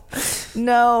 no.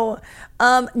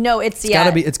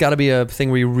 It's gotta be a thing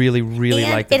where you really, really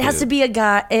like the dude. It has to be a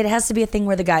guy. It has to be a thing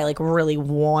where the guy like really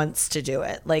wants to do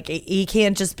it. Like he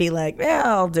can't just be like, yeah,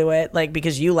 I'll do it, like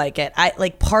because you like it. I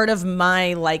like part of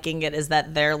my liking it is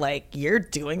that they're like, you're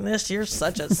doing this. You're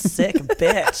such a sick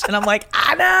bitch, and I'm like,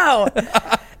 I know.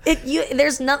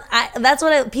 That's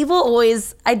what people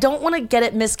always. I don't want to get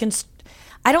it misconstrued.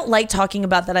 I don't like talking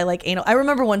about that I like anal. I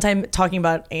remember one time talking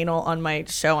about anal on my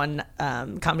show on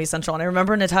Comedy Central, and I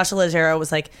remember Natasha Leggero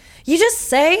was like, you just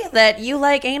say that you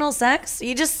like anal sex?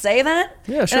 You just say that?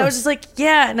 Yeah, sure. And I was just like,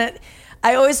 yeah. And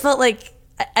I always felt like,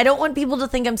 I don't want people to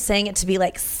think I'm saying it to be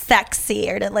like sexy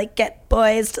or to like get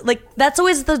boys to, like, that's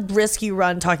always the risk you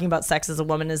run talking about sex as a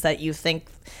woman, is that you think,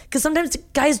 because sometimes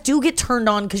guys do get turned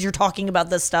on because you're talking about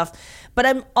this stuff, but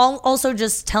I'm also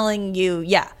just telling you,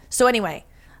 yeah. So anyway,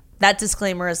 that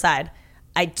disclaimer aside,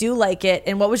 I do like it.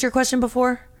 And what was your question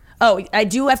before? Oh, I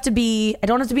don't have to be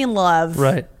in love.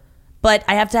 Right. But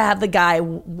I have to have the guy,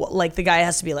 like the guy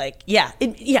has to be like, yeah,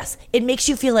 it makes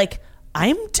you feel like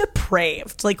I'm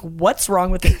depraved. Like, what's wrong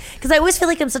with me? Because I always feel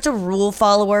like I'm such a rule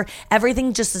follower.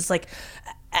 Everything just is like,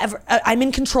 I'm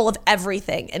in control of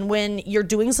everything. And when you're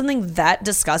doing something that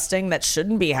disgusting that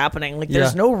shouldn't be happening, like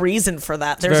there's no reason for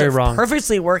that. There's very a wrong.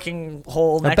 Perfectly working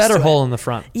hole next to it. A better hole in the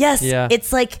front. Yes. Yeah.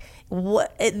 It's like,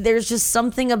 there's just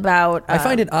something about. I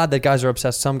find it odd that guys are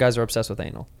obsessed. Some guys are obsessed with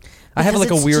anal. I have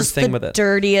like a weird thing with it.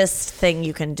 Dirtiest thing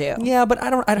you can do. Yeah, but I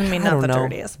don't know.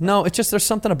 Dirtiest. No, it's just there's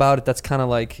something about it that's kind of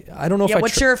like I don't know if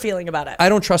what's your feeling about it? I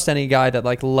don't trust any guy that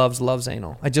like loves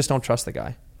anal. I just don't trust the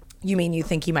guy. You mean you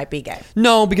think he might be gay?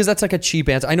 No, because that's like a cheap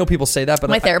answer. I know people say that, but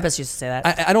my therapist used to say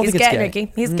that. I don't think it's gay.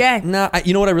 Ricky. He's gay. No,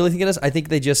 you know what I really think it is? I think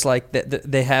they just like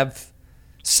they have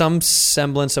some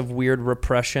semblance of weird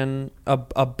repression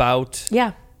about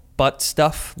butt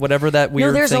stuff, whatever that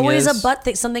weird thing is. No, there's always a butt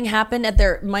thing. Something happened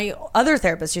at my other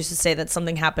therapist used to say that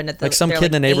something happened at like some kid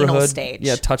in the neighborhood stage.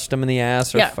 Yeah, touched him in the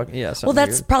ass or well,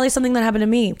 that's weird. probably something that happened to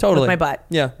me with my butt.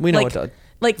 Yeah, we know it did.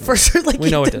 Like for sure, like we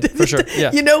know it did for sure.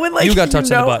 Yeah, you know when like you got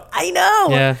touched in the butt. I know.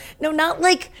 Yeah. No, not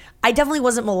like I definitely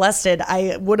wasn't molested.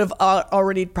 I would have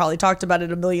already probably talked about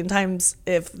it a million times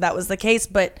if that was the case.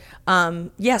 But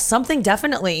something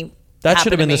definitely. That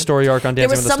should have been the story arc on Dancing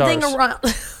with the Stars. There was something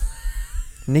around.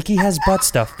 Nikki has butt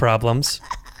stuff problems.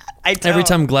 I don't. Every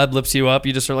time Gleb lifts you up,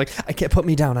 you just are like, I can't put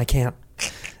me down. I can't.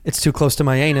 It's too close to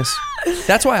my anus.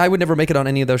 That's why I would never make it on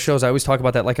any of those shows. I always talk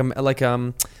about that. Like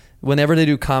whenever they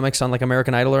do comics on like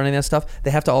American Idol or any of that stuff, they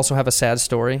have to also have a sad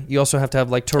story. You also have to have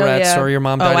like Tourette's or your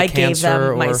mom died of cancer. I gave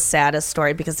them my saddest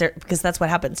story because that's what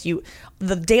happens.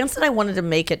 The dance that I wanted to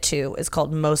make it to is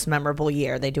called Most Memorable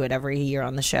Year. They do it every year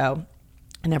on the show,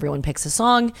 and everyone picks a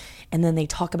song, and then they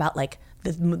talk about like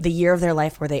the year of their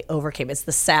life where they overcame. It's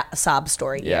the sob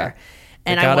story year.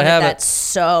 And I wanted that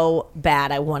so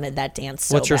bad. I wanted that dance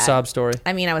so bad. What's your sob story?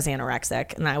 I mean, I was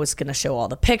anorexic, and I was gonna show all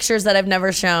the pictures that I've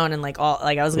never shown, and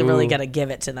I was really gonna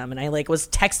give it to them. And I was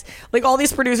all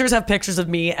these producers have pictures of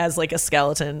me as like a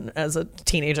skeleton as a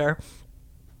teenager,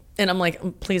 and I'm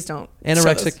like, please don't.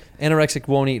 Anorexic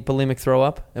won't eat, bulimic throw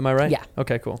up. Am I right? Yeah.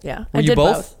 Okay, cool. Yeah. Were you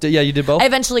both? Yeah, you did both. I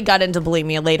eventually got into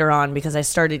bulimia later on because I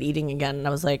started eating again, and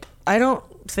I was like, I don't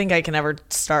think I can ever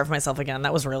starve myself again.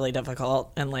 That was really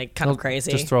difficult and like kind of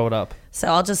crazy. Just throw it up. So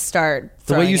I'll just start.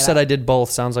 The way you said I did both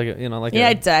sounds like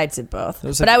I did both.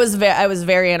 But I was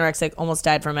very anorexic, almost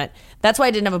died from it. That's why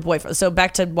I didn't have a boyfriend. So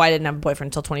back to why I didn't have a boyfriend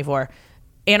until 24.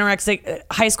 Anorexic,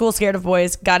 high school, scared of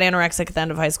boys. Got anorexic at the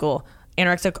end of high school.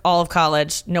 Anorexic all of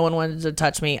college. No one wanted to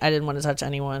touch me. I didn't want to touch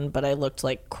anyone, but I looked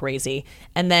like crazy.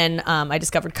 And then I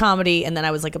discovered comedy, and then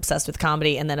I was like obsessed with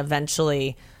comedy, and then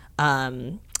eventually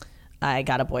I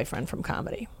got a boyfriend from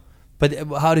comedy. But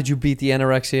how did you beat the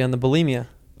anorexia and the bulimia?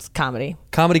 It's comedy.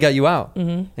 Comedy got you out,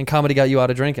 and comedy got you out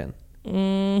of drinking.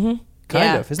 Mm-hmm.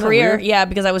 Kind of. Isn't career, that weird? Yeah,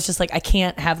 because I was just like, I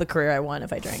can't have the career I want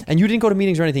if I drink. And you didn't go to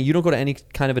meetings or anything. You don't go to any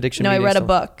kind of addiction meetings. No, I read a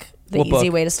book, The What Easy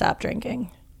book? Way to Stop Drinking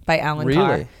by Alan Really?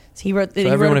 Carr. He wrote.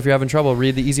 Everyone, if you're having trouble,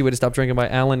 read The Easy Way to Stop Drinking by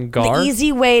Alan Carr. The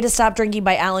Easy Way to Stop Drinking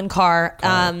by Alan Carr.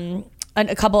 And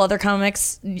a couple other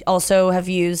comics also have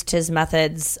used his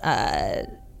methods.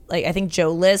 Like I think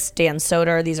Joe List, Dan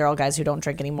Soder. These are all guys who don't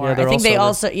drink anymore. Yeah, I think they sober.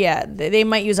 also, they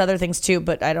might use other things too,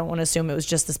 but I don't want to assume it was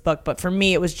just this book. But for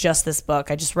me, it was just this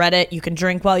book. I just read it. You can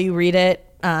drink while you read it.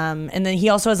 And then he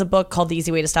also has a book called The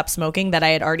Easy Way to Stop Smoking that I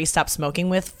had already stopped smoking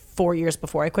with 4 years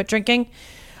before I quit drinking.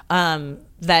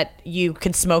 That you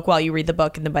can smoke while you read the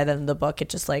book, and then by the end of the book, it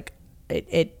just like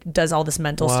it does all this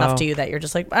mental stuff to you that you're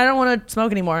just like, I don't want to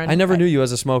smoke anymore. And I never knew you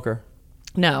as a smoker.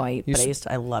 No, I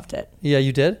loved it. Yeah,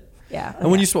 you did. Yeah.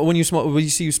 And when you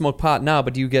see you smoke pot now,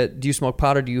 but do you smoke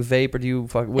pot or do you vape or do you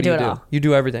fuck? What do you do? All. You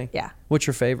do everything. Yeah. What's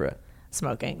your favorite?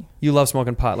 Smoking. You love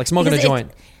smoking pot, like smoking Because a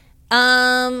joint.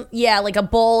 Yeah, like a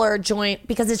bowl or a joint,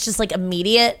 because it's just like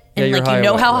immediate and you're like high you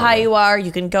know away, how right, high yeah. you are.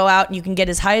 You can go out and you can get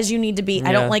as high as you need to be.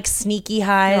 I don't like sneaky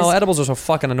highs. No, edibles are so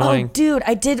fucking annoying.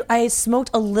 Oh, dude, I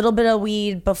smoked a little bit of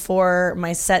weed before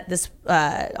my set this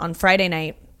on Friday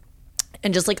night,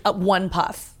 and just like one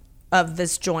puff of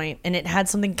this joint, and it had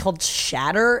something called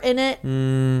shatter in it.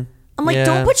 I'm like,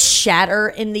 don't put shatter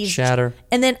in these. Shatter.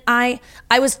 And then I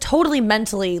was totally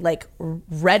mentally like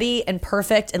ready and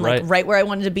perfect and like right where I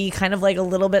wanted to be, kind of like a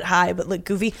little bit high, but like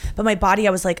goofy. But my body,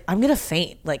 I was like, I'm going to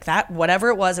faint. Like that, whatever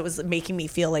it was making me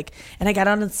feel like, and I got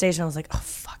on the stage and I was like, oh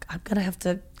fuck, I'm going to have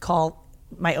to call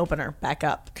my opener back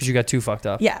up. Because you got too fucked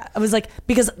up. Yeah. I was like,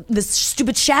 because this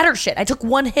stupid shatter shit, I took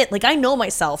one hit. Like I know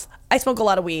myself. I smoke a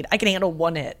lot of weed. I can handle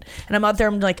one hit. And I'm out there,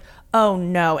 I'm like, oh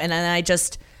no. And then I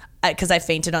just, because I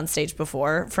fainted on stage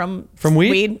before from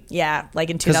weed? Yeah,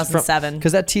 like in 2007.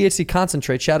 Because that THC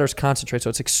concentrate, Shatter's concentrate, so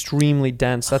it's extremely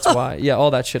dense. That's why. Yeah, all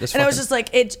that shit is. And I was just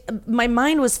like, my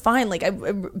mind was fine, like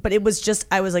but it was just,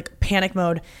 I was like panic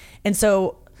mode, and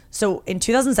so in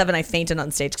 2007 I fainted on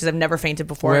stage because I've never fainted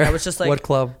before. Where? And I was just like, what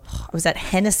club? I was at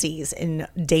Hennessy's in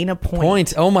Dana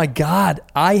Point. Oh my God,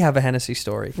 I have a Hennessy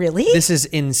story. Really? This is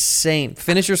insane.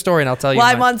 Finish your story and I'll tell you.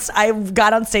 Well, I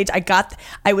got on stage.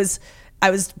 I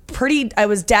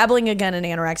was dabbling again in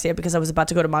anorexia because I was about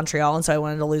to go to Montreal, and so I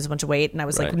wanted to lose a bunch of weight, and I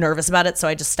was like nervous about it, so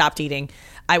I just stopped eating.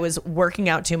 I was working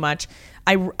out too much.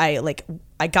 I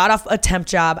got off a temp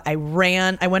job. I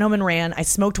went home and ran. I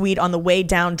smoked weed on the way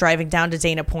down, driving down to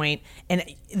Dana Point, and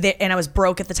I was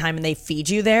broke at the time, and they feed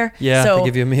you there. Yeah, so, they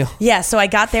give you a meal. Yeah, so I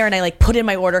got there and I like put in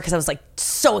my order because I was like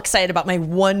so excited about my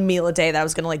one meal a day that I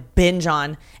was gonna like binge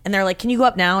on. And they're like, "Can you go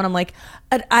up now?" And I'm like,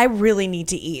 "I really need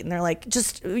to eat." And they're like,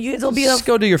 "Just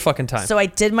go do your fucking time." So I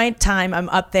did my time. I'm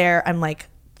up there. I'm like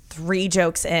 3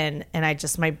 jokes in,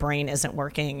 and my brain isn't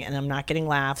working, and I'm not getting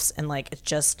laughs, and like it's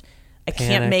just. I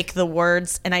can't make the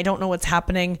words, and I don't know what's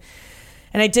happening.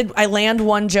 And I land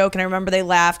one joke, and I remember they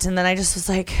laughed, and then I just was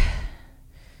like,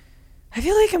 I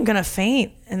feel like I'm gonna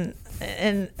faint. And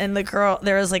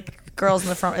there was like girls in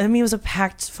the front. I mean, it was a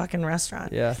packed fucking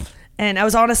restaurant. Yeah. And I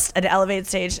was on an elevated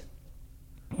stage,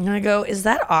 and I go, "Is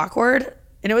that awkward?"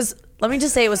 And it was. Let me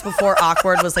just say, it was before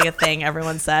awkward was like a thing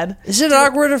everyone said. Is it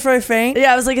awkward if I faint?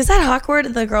 Yeah, I was like, "Is that awkward?"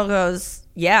 And the girl goes,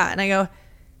 "Yeah." And I go,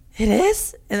 "It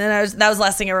is?" And then that was the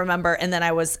last thing I remember. And then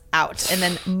I was out. And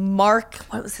then Mark,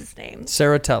 what was his name?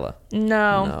 Saratella.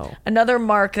 No. Another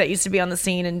Mark that used to be on the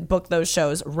scene and booked those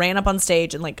shows ran up on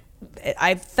stage, and like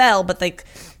I fell, but like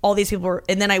all these people were,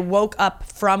 and then I woke up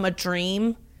from a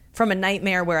dream. From a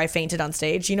nightmare where I fainted on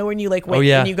stage. You know when you like wake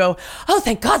and you go, "Oh,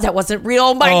 thank God that wasn't real.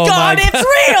 Oh my God, it's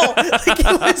real." Like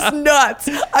it was nuts.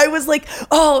 I was like,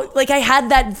 oh, like I had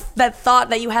that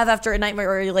thought that you have after a nightmare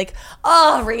where you're like,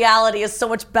 "Oh, reality is so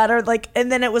much better." Like, and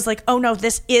then it was like, "Oh no,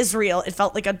 this is real." It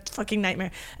felt like a fucking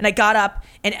nightmare. And I got up,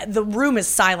 and the room is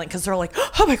silent because they're like,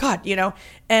 "Oh my God," you know?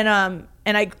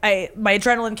 And I my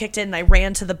adrenaline kicked in, and I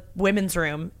ran to the women's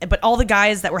room, but all the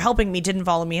guys that were helping me didn't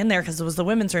follow me in there because it was the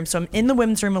women's room. So I'm in the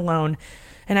women's room alone,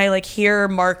 and I like hear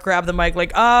Mark grab the mic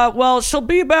like, well, she'll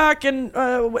be back, and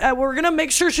we're gonna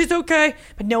make sure she's okay.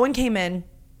 But no one came in,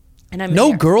 and I'm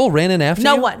no girl ran in after you?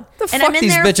 No one. The fuck and I'm in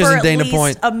these there bitches for in Dana at least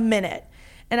Point? a minute,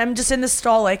 and I'm just in the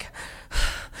stall like.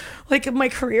 Like my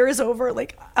career is over.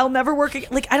 Like I'll never work again.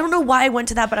 Like I don't know why I went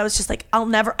to that, but I was just like,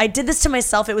 I did this to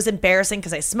myself. It was embarrassing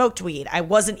because I smoked weed. I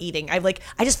wasn't eating. I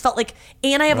just felt like,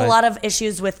 and I have a lot of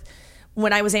issues with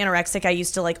when I was anorexic. I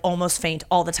used to like almost faint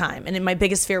all the time, and my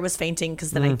biggest fear was fainting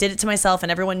because then I did it to myself,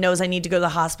 and everyone knows I need to go to the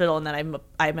hospital, and then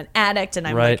I'm an addict, and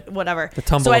I'm like whatever. The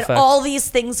tumble so I effect. had all these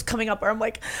things coming up where I'm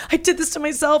like, I did this to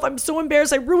myself. I'm so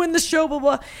embarrassed. I ruined the show. Blah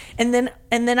blah. And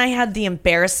then I had the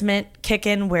embarrassment kick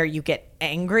in where you get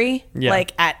angry,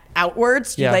 like at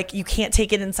outwards. You can't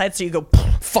take it inside, so you go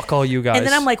fuck all you guys. And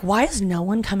then I'm like, why is no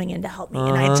one coming in to help me?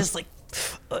 And I just like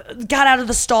got out of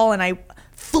the stall, and I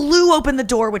flew open the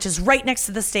door, which is right next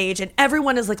to the stage, and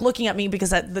everyone is like looking at me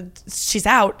because she's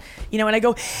out, you know. And I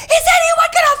go, "Is anyone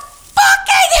gonna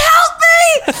fucking help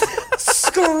me?"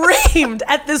 Screamed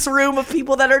at this room of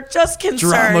people that are just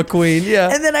concerned. Drama queen,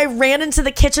 yeah. And then I ran into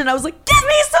the kitchen. I was like, "Give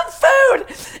me some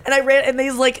food!" And I ran, and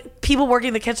these like people working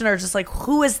in the kitchen are just like,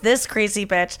 "Who is this crazy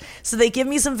bitch?" So they give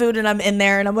me some food, and I'm in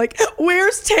there, and I'm like,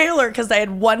 "Where's Taylor?" Because I had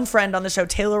one friend on the show,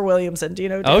 Taylor Williamson. Do you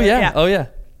know Taylor? Oh yeah.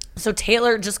 So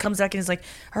Taylor just comes back and he's like,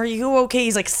 "Are you okay?"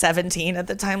 He's like 17 at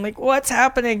the time. Like, what's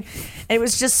happening? And it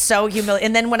was just so humiliating.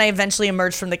 And then when I eventually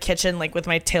emerged from the kitchen, like with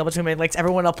my tail between my legs,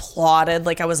 everyone applauded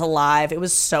like I was alive. It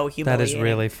was so humiliating. That is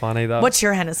really funny though. What's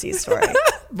your Hennessy story?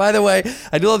 By the way,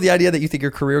 I do love the idea that you think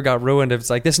your career got ruined. It's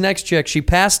like this next chick, she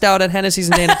passed out at Hennessy's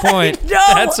in Dana Point. No,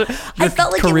 I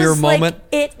felt like career it was moment. Like,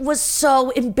 it was so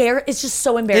embarrassing. It's just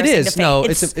so embarrassing. It is. To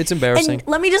faint. It's embarrassing. And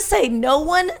let me just say, no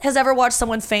one has ever watched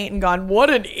someone faint and gone, "What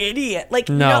an idiot!" Like,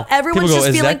 no, you know, everyone's people go, just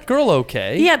 "Is feeling that girl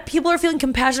okay?" Yeah, people are feeling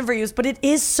compassion for you, but it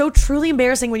is so truly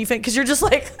embarrassing when you faint because you're just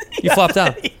like you flopped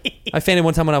down. I fainted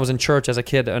one time when I was in church as a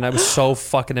kid, and I was so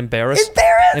fucking embarrassed.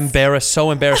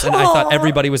 So embarrassed, and I thought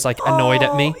everybody was like annoyed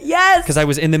at me. Yes, because I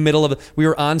was in the middle of we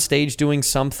were on stage doing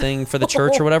something for the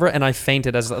church or whatever, and I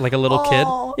fainted as like a little kid.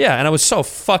 Yeah, and I was so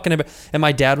fucking and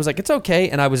my dad was like, "It's okay,"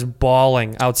 and I was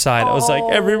bawling outside. I was like,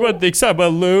 "Everyone thinks I'm a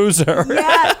loser."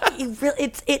 Yeah,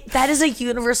 that is a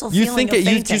universal feeling.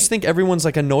 You just think everyone's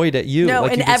like annoyed at you. No,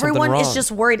 like and you did everyone something is wrong.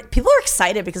 just worried. People are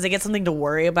excited because they get something to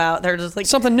worry about. They're just like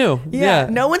something new. Yeah.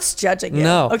 No one's judging you.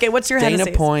 No. Okay, what's your Dana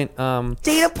Hennessy? Point?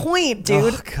 Dana Point,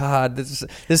 dude. Oh God, this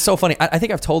is so funny. I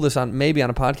think I've told this maybe on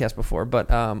a podcast before,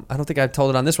 but I don't think I've told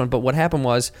it on this one. But what happened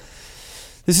was,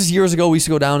 this is years ago. We used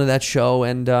to go down to that show,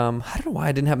 and I don't know why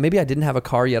I didn't have a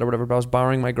car yet or whatever. But I was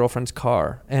borrowing my girlfriend's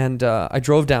car, and I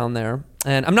drove down there.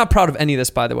 And I'm not proud of any of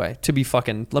this, by the way.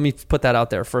 Let me put that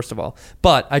out there first of all.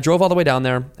 But I drove all the way down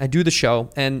there. I do the show,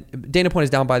 and Dana Point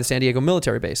is down by the San Diego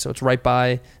military base, so it's right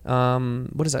by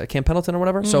what is that, Camp Pendleton or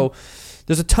whatever. So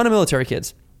there's a ton of military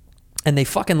kids, and they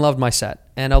fucking loved my set.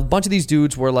 And a bunch of these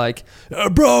dudes were like,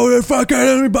 bro, fucking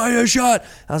let me buy you a shot.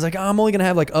 I was like, I'm only going to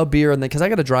have like a beer. And then, cause I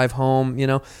got to drive home, you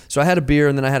know? So I had a beer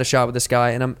and then I had a shot with this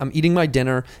guy and I'm eating my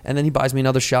dinner and then he buys me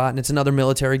another shot and it's another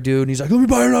military dude. And he's like, let me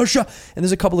buy you another shot. And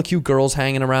there's a couple of cute girls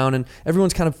hanging around and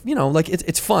everyone's kind of, you know, like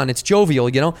it's fun. It's jovial,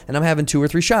 you know? And I'm having 2 or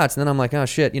 3 shots. And then I'm like, oh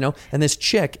shit, you know? And this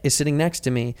chick is sitting next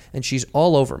to me and she's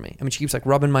all over me. I mean, she keeps like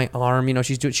rubbing my arm, you know,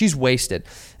 she's wasted.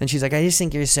 And she's like, I just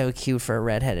think you're so cute for a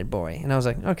redheaded boy. And I was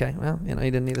like, okay, well, you know, you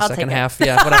didn't need a second half.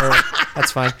 Yeah, whatever.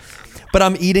 That's fine. But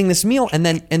I'm eating this meal and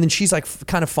then she's like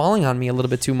kind of falling on me a little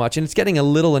bit too much and it's getting a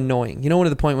little annoying. You know, to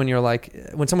the point when you're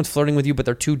like, when someone's flirting with you but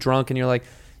they're too drunk and you're like,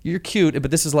 you're cute,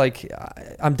 but this is like,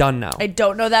 I'm done now. I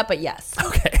don't know that, but yes.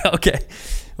 Okay.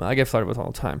 Well, I get flirted with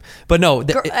all the time. But no.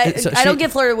 I don't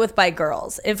get flirted with by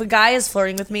girls. If a guy is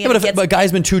flirting with me... Yeah, but if a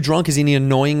guy's been too drunk, is he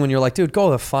annoying when you're like, dude,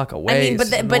 go the fuck away? I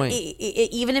mean, but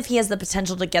even if he has the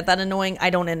potential to get that annoying,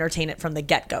 I don't entertain it from the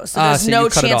get-go. So there's no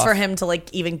chance for him to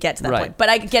like even get to that point. But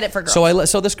I get it for girls.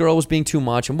 So this girl was being too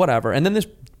much and whatever. And then this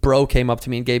bro came up to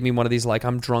me and gave me one of these like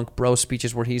I'm drunk bro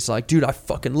speeches where he's like, dude, I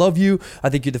fucking love you. I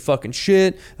think you're the fucking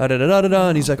shit.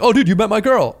 And he's like, oh, dude, you met my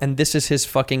girl. And this is his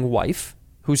fucking wife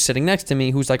who's sitting next to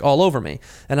me, who's like all over me.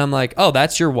 And I'm like, oh,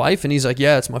 that's your wife? And he's like,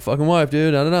 yeah, it's my fucking wife,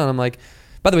 dude. And I'm like,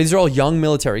 by the way, these are all young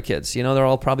military kids. You know, they're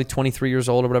all probably 23 years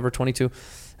old or whatever, 22.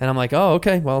 And I'm like, oh,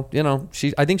 okay, well, you know,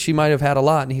 I think she might have had a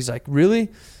lot. And he's like, really?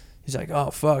 He's like, oh,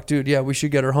 fuck, dude, yeah, we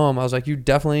should get her home. I was like, you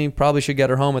definitely probably should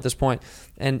get her home at this point.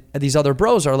 And these other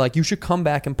bros are like, you should come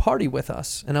back and party with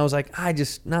us. And I was like, I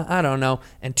don't know.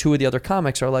 And 2 of the other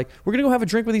comics are like, we're going to go have a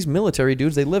drink with these military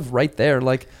dudes. They live right there.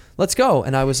 Like, let's go.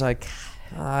 And I was like,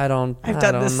 I've done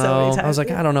this so many times. I was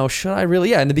like, I don't know. Should I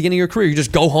really? Yeah. In the beginning of your career, you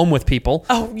just go home with people.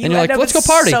 Oh, and you're like, let's go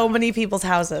party. So many people's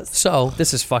houses. So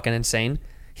this is fucking insane.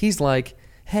 He's like,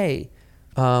 hey,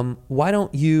 why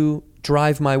don't you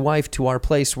drive my wife to our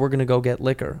place? We're going to go get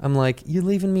liquor. I'm like, you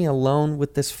leaving me alone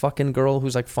with this fucking girl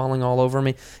who's like falling all over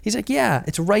me? He's like, yeah,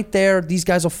 it's right there. These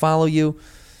guys will follow you.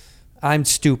 I'm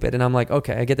stupid. And I'm like,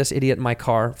 okay, I get this idiot in my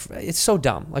car. It's so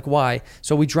dumb. Like, why?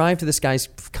 So we drive to this guy's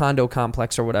condo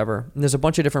complex or whatever, and there's a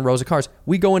bunch of different rows of cars.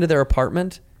 We go into their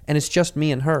apartment, and it's just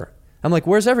me and her. I'm like,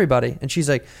 where's everybody? And she's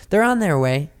like, they're on their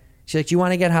way. She's like, do you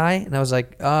want to get high? And I was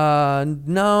like,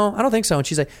 no, I don't think so. And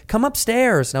she's like, come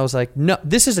upstairs. And I was like, no,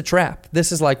 this is a trap.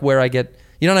 This is like where I get,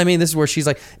 you know what I mean? This is where she's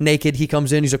like naked. He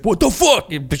comes in. He's like, what the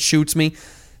fuck? He shoots me.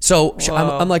 So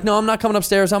I'm like, no, I'm not coming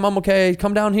upstairs. I'm okay.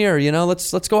 Come down here. You know,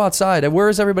 let's go outside. Where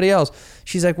is everybody else?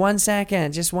 She's like, 1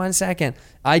 second, just 1 second.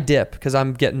 I dip because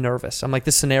I'm getting nervous. I'm like,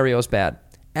 this scenario is bad.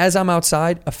 As I'm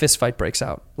outside, a fist fight breaks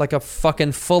out. Like a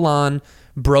fucking full-on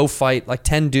bro fight. Like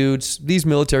 10 dudes. These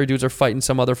military dudes are fighting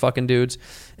some other fucking dudes.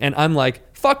 And I'm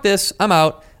like, fuck this. I'm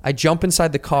out. I jump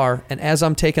inside the car. And as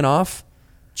I'm taking off,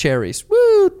 cherries.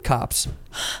 Woo! Cops.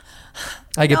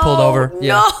 I get pulled over.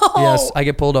 Yeah. No. Yes, I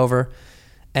get pulled over.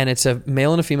 And it's a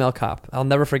male and a female cop. I'll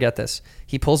never forget this.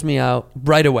 He pulls me out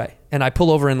right away. And I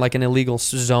pull over in like an illegal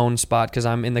zone spot because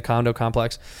I'm in the condo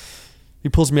complex. He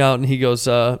pulls me out and he goes,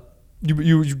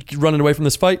 you running away from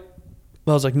this fight?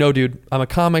 I was like, no, dude. I'm a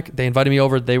comic. They invited me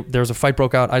over. There's a fight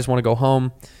broke out. I just want to go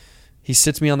home. He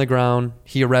sits me on the ground.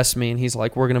 He arrests me. And he's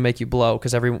like, we're going to make you blow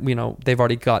because they've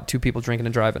already got 2 people drinking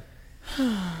and driving.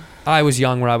 I was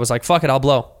young where I was like, fuck it, I'll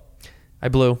blow. I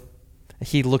blew.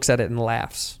 He looks at it and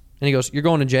laughs. And he goes, you're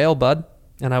going to jail, bud.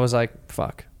 And I was like,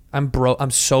 fuck. I'm broke.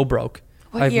 I'm so broke.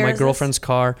 What I have year my is girlfriend's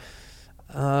car.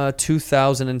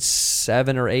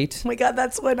 2007 or 8. Oh my God,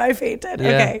 that's when I fainted. Yeah.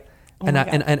 Okay. Oh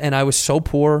and I was so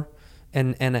poor.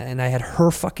 And I had her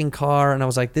fucking car. And I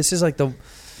was like, this is like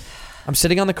I'm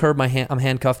sitting on the curb. I'm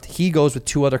handcuffed. He goes with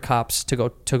 2 other cops to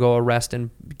go arrest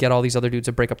and get all these other dudes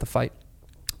to break up the fight.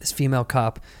 This female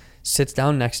cop sits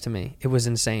down next to me. It was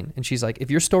insane. And she's like,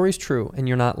 if your story's true and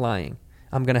you're not lying,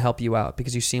 I'm going to help you out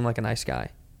because you seem like a nice guy.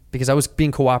 Because I was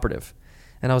being cooperative.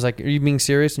 And I was like, are you being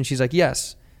serious? And she's like,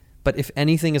 yes. But if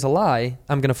anything is a lie,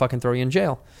 I'm going to fucking throw you in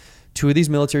jail. 2 of these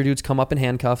military dudes come up in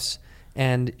handcuffs.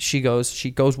 And she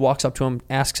goes, walks up to him,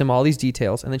 asks him all these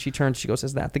details. And then she turns, she goes,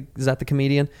 is that the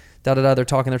comedian? Da-da-da, they're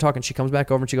talking. She comes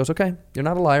back over and she goes, okay, you're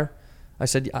not a liar. I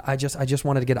said, I just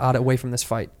wanted to get away from this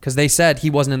fight. Because they said he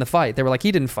wasn't in the fight. They were like,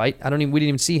 he didn't fight. We didn't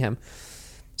even see him.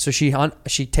 So she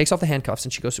takes off the handcuffs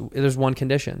and she goes, there's one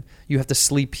condition. You have to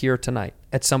sleep here tonight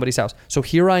at somebody's house. So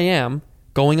here I am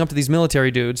going up to these military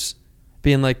dudes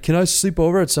being like, can I sleep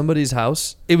over at somebody's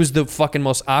house? It was the fucking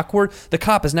most awkward. The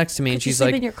cop is next to me and she's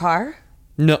like, in your car?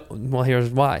 No. Well, here's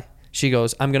why. She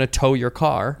goes, I'm going to tow your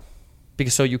car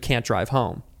because so you can't drive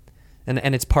home.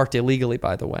 And it's parked illegally,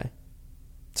 by the way.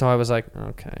 So I was like,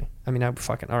 okay. I mean, all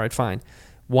right, fine.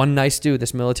 One nice dude,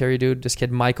 this military dude, this kid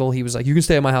Michael, he was like, you can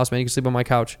stay at my house, man. You can sleep on my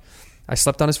couch. I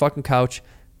slept on his fucking couch.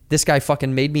 This guy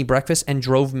fucking made me breakfast and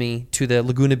drove me to the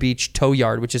Laguna Beach tow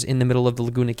yard, which is in the middle of the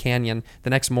Laguna Canyon, the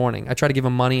next morning. I tried to give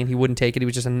him money and he wouldn't take it. He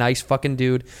was just a nice fucking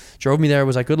dude. Drove me there.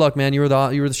 Was like, good luck, man. You were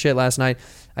the shit last night.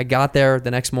 I got there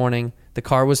the next morning. The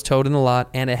car was towed in the lot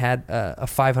and it had a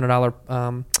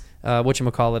 $500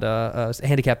 whatchamacallit, a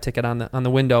handicap ticket on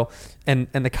the window, and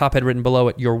the cop had written below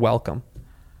it, "You're welcome."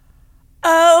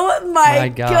 Oh my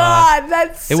God.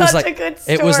 That's such a good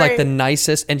story. It was like the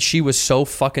nicest, and she was so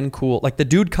fucking cool. Like the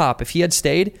dude cop, if he had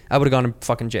stayed, I would have gone to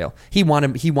fucking jail. He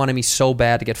wanted me so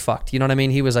bad to get fucked. You know what I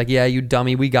mean? He was like, yeah, you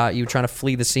dummy, we got you, trying to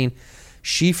flee the scene.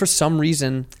 She, for some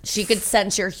reason, she could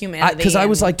sense your humanity. Because I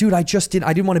was like, dude, I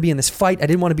didn't want to be in this fight. I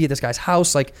didn't want to be at this guy's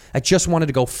house. Like, I just wanted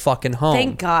to go fucking home.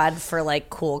 Thank God for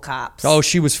like cool cops. Oh,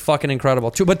 she was fucking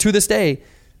incredible too. But to this day,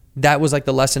 that was like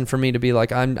the lesson for me to be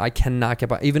like, I cannot get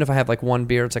by. Even if I have like one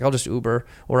beer, it's like, I'll just Uber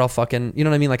or I'll fucking, you know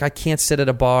what I mean? Like, I can't sit at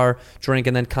a bar, drink,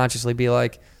 and then consciously be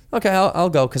like, okay, I'll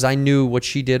go. Because I knew what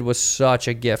she did was such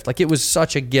a gift. Like, it was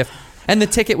such a gift. And the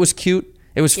ticket was cute.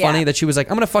 It was funny that she was like,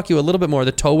 I'm going to fuck you a little bit more.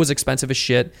 The tow was expensive as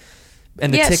shit.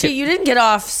 And the ticket, so you didn't get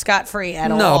off scot-free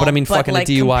at all. No, but I mean, fucking like,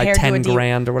 a DUI, 10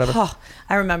 grand or whatever. Oh,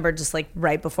 I remember just like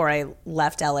right before I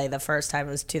left LA the first time,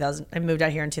 it was 2000. I moved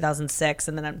out here in 2006,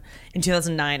 and then in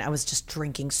 2009, I was just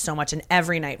drinking so much and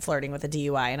every night flirting with a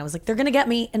DUI, and I was like, they're gonna get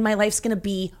me, and my life's gonna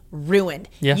be ruined.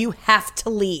 Yeah. You have to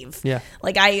leave. Yeah.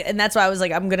 Like and that's why I was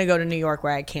like, I'm gonna go to New York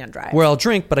where I can drive. Where I'll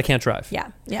drink, but I can't drive.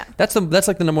 Yeah. That's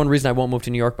like the number one reason I won't move to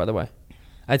New York. By the way.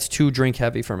 It's too drink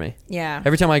heavy for me. Yeah.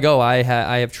 Every time I go, I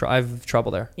have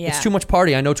trouble there. Yeah. It's too much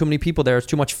party. I know too many people there. It's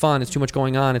too much fun. It's too much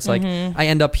going on. It's like I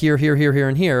end up here,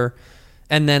 and here,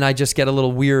 and then I just get a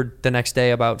little weird the next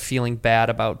day about feeling bad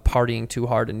about partying too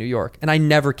hard in New York. And I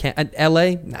never can. At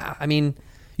LA, nah. I mean,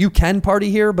 you can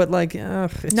party here, but like,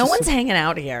 no one's hanging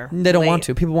out here. They don't want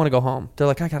to. People want to go home. They're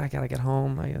like, I gotta get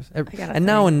home. I guess. And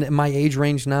now in my age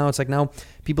range now, it's like now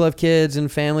people have kids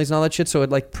and families and all that shit, so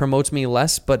it like promotes me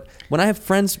less. But when I have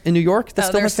friends in New York that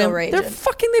still have family,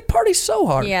 they party so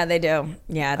hard. Yeah, they do.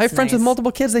 Yeah, I have friends with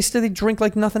multiple kids. They drink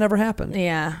like nothing ever happened.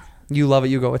 Yeah. You love it.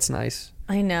 You go, it's nice.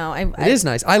 I know. It is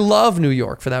nice. I love New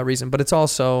York for that reason, but it's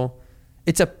also.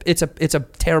 It's a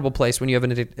terrible place when you have an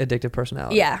addictive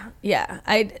personality.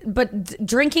 Yeah. But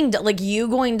drinking, like you're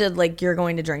going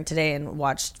to drink today and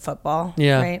watch football.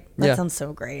 Yeah. Right. That sounds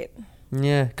so great.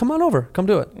 Yeah. Come on over. Come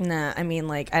do it. Nah, I mean,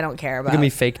 like, I don't care about. You're gonna be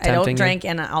fake tempting. I don't drink,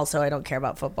 and also I don't care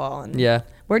about football. And yeah.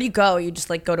 Where do you go? You just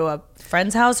like go to a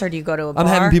friend's house, or do you go to a bar? I'm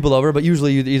having people over, but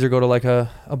usually you either go to like a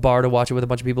bar to watch it with a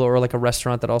bunch of people, or like a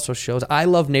restaurant that also shows. I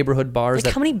love neighborhood bars.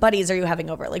 Like, how many buddies are you having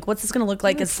over? Like, what's this going to look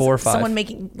like? Is 4 or 5. Someone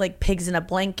making like pigs in a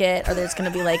blanket, or there's going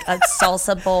to be like a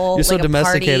salsa bowl? You're so like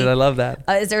domesticated. I love that.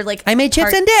 Is there like I made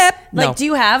chips and dip? Like, No. do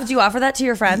you offer that to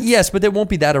your friends? Yes, but it won't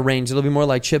be that arranged. It'll be more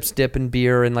like chips, dip, and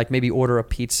beer, and like maybe order a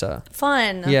pizza.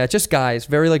 Fun. Yeah, just guys.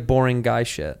 Very like boring guy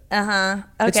shit. Okay.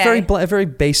 It's very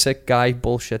basic guy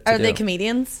bullshit to Are do. they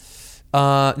comedians?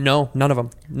 No, none of them.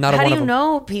 Not How one do of you them.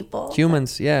 know people?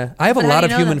 Humans, yeah. I have But a how lot do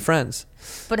of you know human them? friends.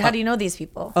 But how do you know these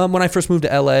people? When I first moved to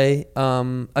LA,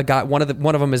 a guy, one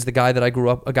of them is the guy that I grew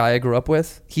up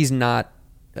with. He's not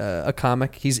a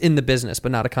comic. He's in the business,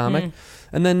 but not a comic.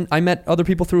 And then I met other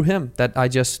people through him that I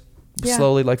just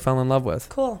slowly like fell in love with.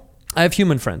 Cool. I have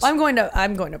human friends. I'm going to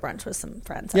brunch with some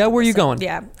friends. Yeah, where are you going?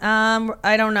 Yeah.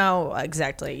 I don't know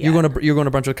exactly. Yeah. You're going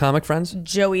to brunch with comic friends?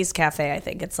 Joey's Cafe. I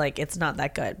think it's not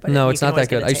that good. But No, you it's can not always that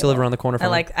good. get a I used to live table. around the corner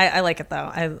from it. I like it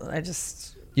though. I just.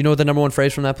 You know what the number one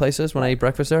phrase from that place is when I eat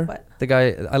breakfast there? What? The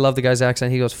guy, I love the guy's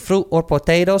accent. He goes, fruit or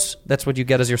potatoes. That's what you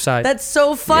get as your side. That's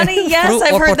so funny. Yeah. Yes, Fruit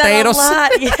I've or heard potatoes.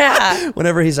 that a lot. Yeah.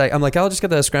 Whenever he's like, I'm like, I'll just get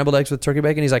the scrambled eggs with turkey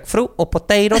bacon. He's like, fruit or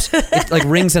potatoes. It like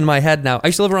rings in my head now. I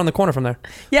used to live around the corner from there.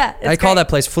 Yeah. I call that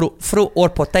place fruit or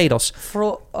potatoes.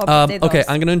 Fruit or potatoes. Okay,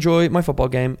 I'm gonna enjoy my football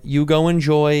game. You go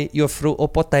enjoy your fruit or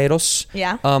potatoes.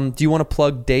 Yeah. Do you want to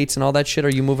plug dates and all that shit? Are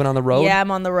you moving on the road? Yeah,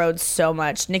 I'm on the road so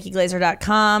much.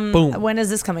 NikkiGlazer.com. Boom. When is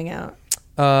this coming out?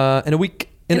 In a week.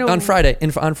 On Friday.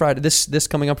 On Friday. This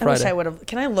coming up Friday. I wish I would have.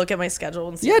 Can I look at my schedule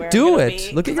and see Yeah, where do I'm gonna it.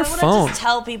 be? Look at your 'Cause I phone. wanna just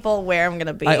tell people where I'm going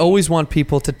to be. I always want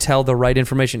people to tell the right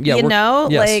information. Yeah,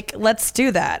 yes. like, let's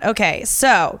do that. Okay,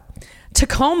 so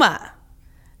Tacoma.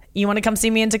 You want to come see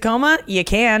me in Tacoma? You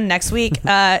can next week.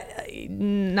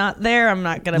 Not there. I'm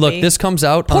not going to Look, be. this comes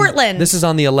out. Portland. This is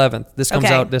on the 11th. This comes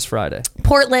Okay. out this Friday.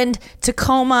 Portland,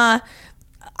 Tacoma,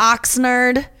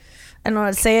 Oxnard. I don't know how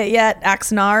to say it yet.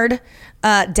 Oxnard.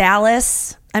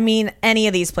 Dallas. I mean, any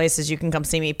of these places you can come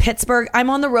see me. Pittsburgh, I'm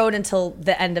on the road until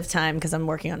the end of time because I'm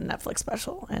working on a Netflix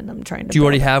special and I'm trying to. Do you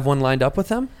already have one lined up with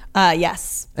them?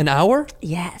 Yes. An hour?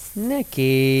 Yes.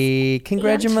 Nikki,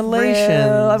 congratulations.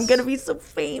 I'm going to be so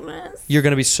famous. You're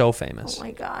going to be so famous. Oh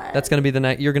my God. That's going to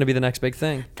be you're going to be the next big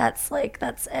thing. That's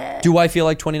it. Do I feel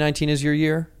like 2019 is your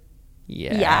year?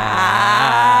 Yeah.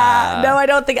 No, I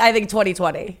don't think. I think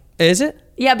 2020. Is it?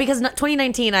 Yeah, because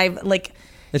 2019, I've like.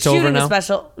 It's shooting over now? a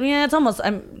special. Yeah, it's almost.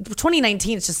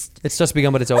 2019 is just. It's just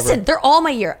begun, but it's over. Listen, they're all my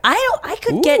year. I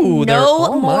could get Ooh, they're no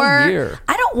all my more. year.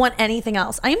 I don't want anything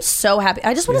else. I am so happy.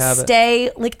 I just want to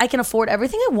stay. Like I can afford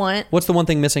everything I want. What's the one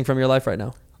thing missing from your life right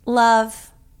now?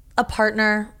 Love, a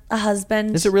partner, a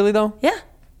husband. Is it really though? Yeah.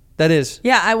 That is.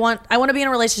 Yeah, I want to be in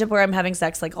a relationship where I'm having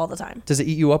sex like all the time. Does it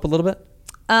eat you up a little bit?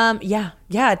 Yeah.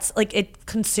 It's like it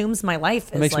consumes my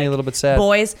life. It makes me a little bit sad.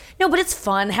 Boys, no, but it's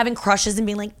fun having crushes and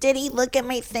being like, "Did he look at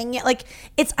my thing yet?" Like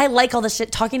I like all this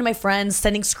shit. Talking to my friends,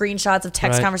 sending screenshots of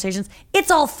text conversations. It's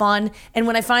all fun. And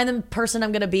when I find the person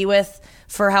I'm gonna be with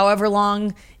for however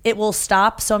long, it will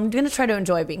stop. So I'm gonna try to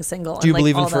enjoy being single. Do you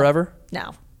believe in forever?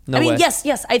 No. No I mean, way.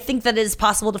 yes. I think that it is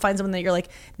possible to find someone that you're like,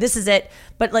 this is it.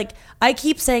 But like, I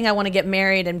keep saying I want to get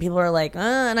married, and people are like,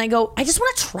 and I go, I just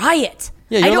want to try it.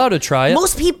 Yeah, you're allowed to try it.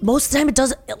 Most of the time it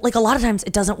doesn't. Like a lot of times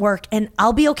it doesn't work, and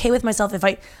I'll be okay with myself if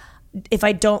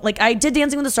I don't. Like I did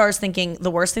Dancing with the Stars, thinking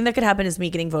the worst thing that could happen is me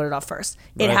getting voted off first.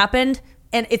 It happened.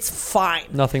 And it's fine.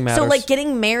 Nothing matters. So like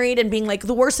getting married and being like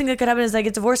the worst thing that could happen is I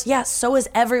get divorced. Yeah, so is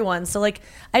everyone. So like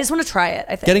I just want to try it.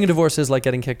 I think getting a divorce is like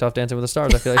getting kicked off Dancing with the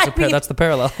Stars. I feel like that's the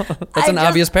parallel. That's an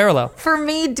obvious parallel. For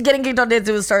me, getting kicked off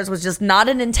Dancing with the Stars was just not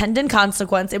an intended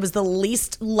consequence. It was the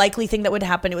least likely thing that would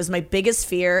happen. It was my biggest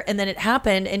fear, and then it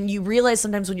happened. And you realize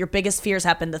sometimes when your biggest fears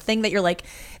happen, the thing that you're like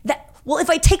well, if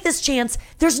I take this chance,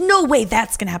 there's no way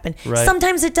that's gonna happen. Right.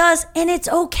 Sometimes it does, and it's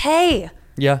okay.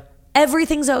 Yeah.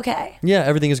 Everything's okay. Yeah,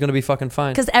 everything is going to be fucking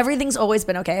fine. Because everything's always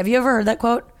been okay. Have you ever heard that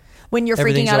quote? When you're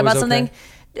freaking out about something,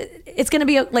 it's going to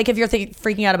be like if you're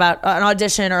freaking out about an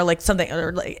audition or like something,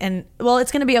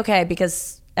 it's going to be okay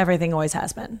because everything always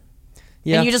has been.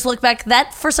 Yeah. And you just look back.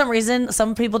 That for some reason,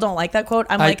 some people don't like that quote.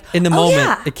 I'm like, in the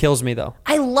moment, it kills me though.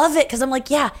 I love it because I'm like,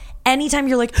 yeah. Anytime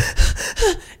you're like,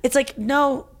 it's like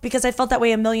no, because I felt that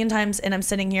way a million times, and I'm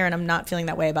sitting here and I'm not feeling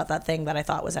that way about that thing that I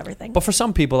thought was everything. But for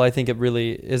some people, I think it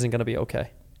really isn't going to be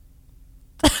okay.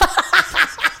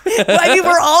 I mean,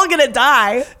 we're all gonna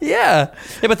die. Yeah,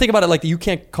 but think about it. Like you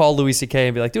can't call Louis C.K.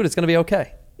 and be like, dude, it's going to be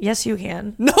okay. Yes, you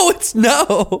can. No, it's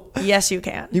no. Yes, you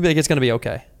can. You'd be like, it's going to be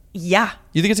okay. Yeah.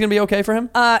 You think it's going to be okay for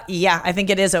him? Yeah, I think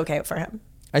it is okay for him.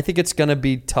 I think it's going to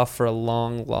be tough for a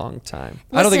long, long time.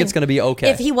 I don't think it's going to be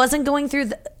okay. If he wasn't going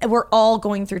through, we're all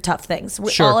going through tough things.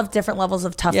 We all have different levels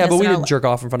of toughness. Yeah, but we didn't jerk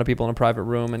off in front of people in a private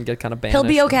room and get kind of banished. He'll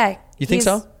be okay. You think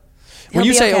so? When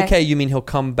you say okay, you mean he'll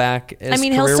come back as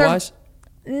career-wise?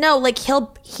 No, like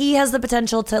he has the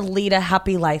potential to lead a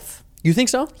happy life. You think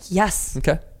so? Yes.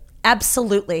 Okay.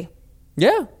 Absolutely.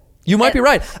 Yeah. You might be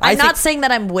right. I'm not saying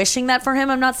that I'm wishing that for him.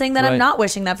 I'm not saying that I'm not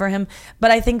wishing that for him. But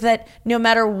I think that no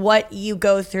matter what you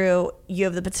go through, you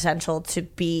have the potential to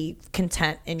be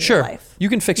content in your life. You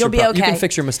can fix You'll be okay. You can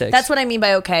fix your mistakes. That's what I mean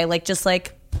by okay. Like just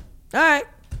like, all right,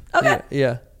 okay.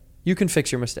 Yeah. You can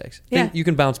fix your mistakes. Yeah. You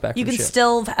can bounce back. You from can shit.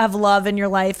 still have love in your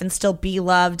life and still be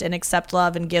loved and accept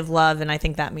love and give love. And I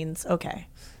think that means okay.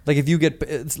 Like if you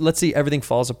let's see everything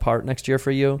falls apart next year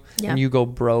for you and you go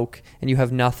broke and you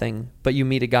have nothing, but you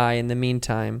meet a guy in the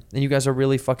meantime and you guys are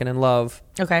really fucking in love.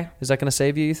 Okay. Is that going to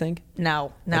save you think?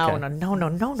 No. Okay.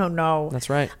 No. That's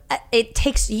right. It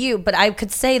takes you, but I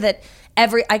could say that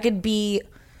I could be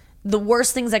the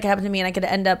worst things that could happen to me and I could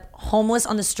end up homeless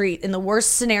on the street in the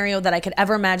worst scenario that I could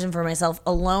ever imagine for myself,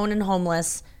 alone and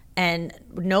homeless and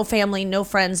no family, no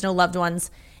friends, no loved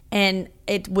ones. And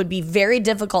it would be very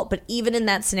difficult, but even in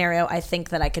that scenario, I think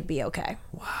that I could be okay.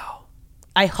 Wow.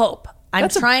 I hope.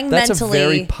 That's mentally. That's a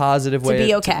very positive way to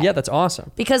be okay. Yeah, that's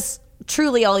awesome. Because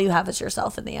truly all you have is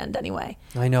yourself in the end anyway.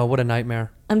 I know, what a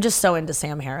nightmare. I'm just so into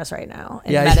Sam Harris right now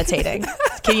and meditating.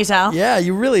 Can you tell? Yeah,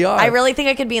 you really are. I really think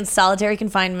I could be in solitary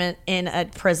confinement in a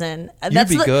prison. You'd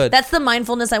be good. That's the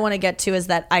mindfulness I want to get to, is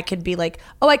that I could be like,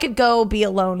 I could go be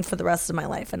alone for the rest of my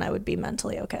life and I would be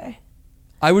mentally okay.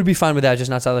 I would be fine with that, just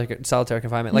not solitary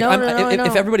confinement. Like,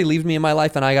 if everybody leaves me in my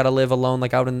life and I got to live alone,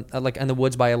 like out in in the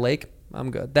woods by a lake, I'm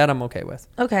good. That I'm okay with.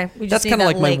 Okay, that's kind of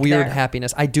like my weird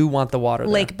happiness. I do want the water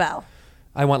there. Lake Bell.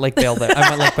 I want Lake Bell there. I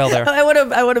want Lake Bell there. I want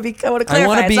to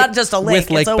clarify. It's not just a lake.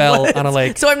 With Lake Bell on a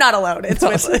lake. So I'm not alone.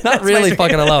 It's not really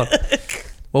fucking alone.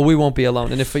 Well, we won't be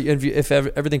alone, and if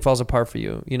everything falls apart for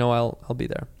you, I'll be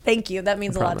there. Thank you. That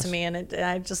means a lot to me, and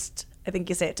I think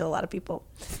you say it to a lot of people.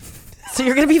 So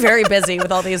you're going to be very busy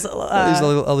with all these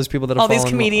all these people that are all these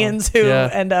falling- comedians who Yeah.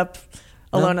 end up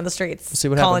alone on the streets. We'll see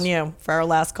what calling happens. you for our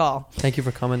last call. Thank you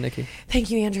for coming, Nikki. Thank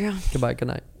you, Andrew. Goodbye. Good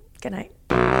night. Good night.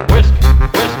 Whisk,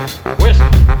 whisk, whisk,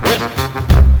 whisk.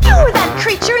 You were that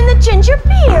creature in the ginger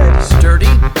beard. Sturdy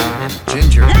and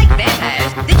ginger. Like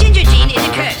vampires, the ginger gene is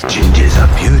a curse. Gingers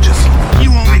are beautiful. You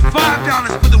owe me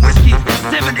 $5 for the whiskey and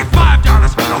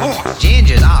 $75 for the horse.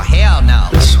 Gingers? Oh, hell no.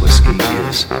 This whiskey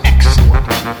is excellent.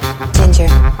 Ginger.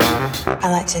 I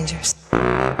like gingers.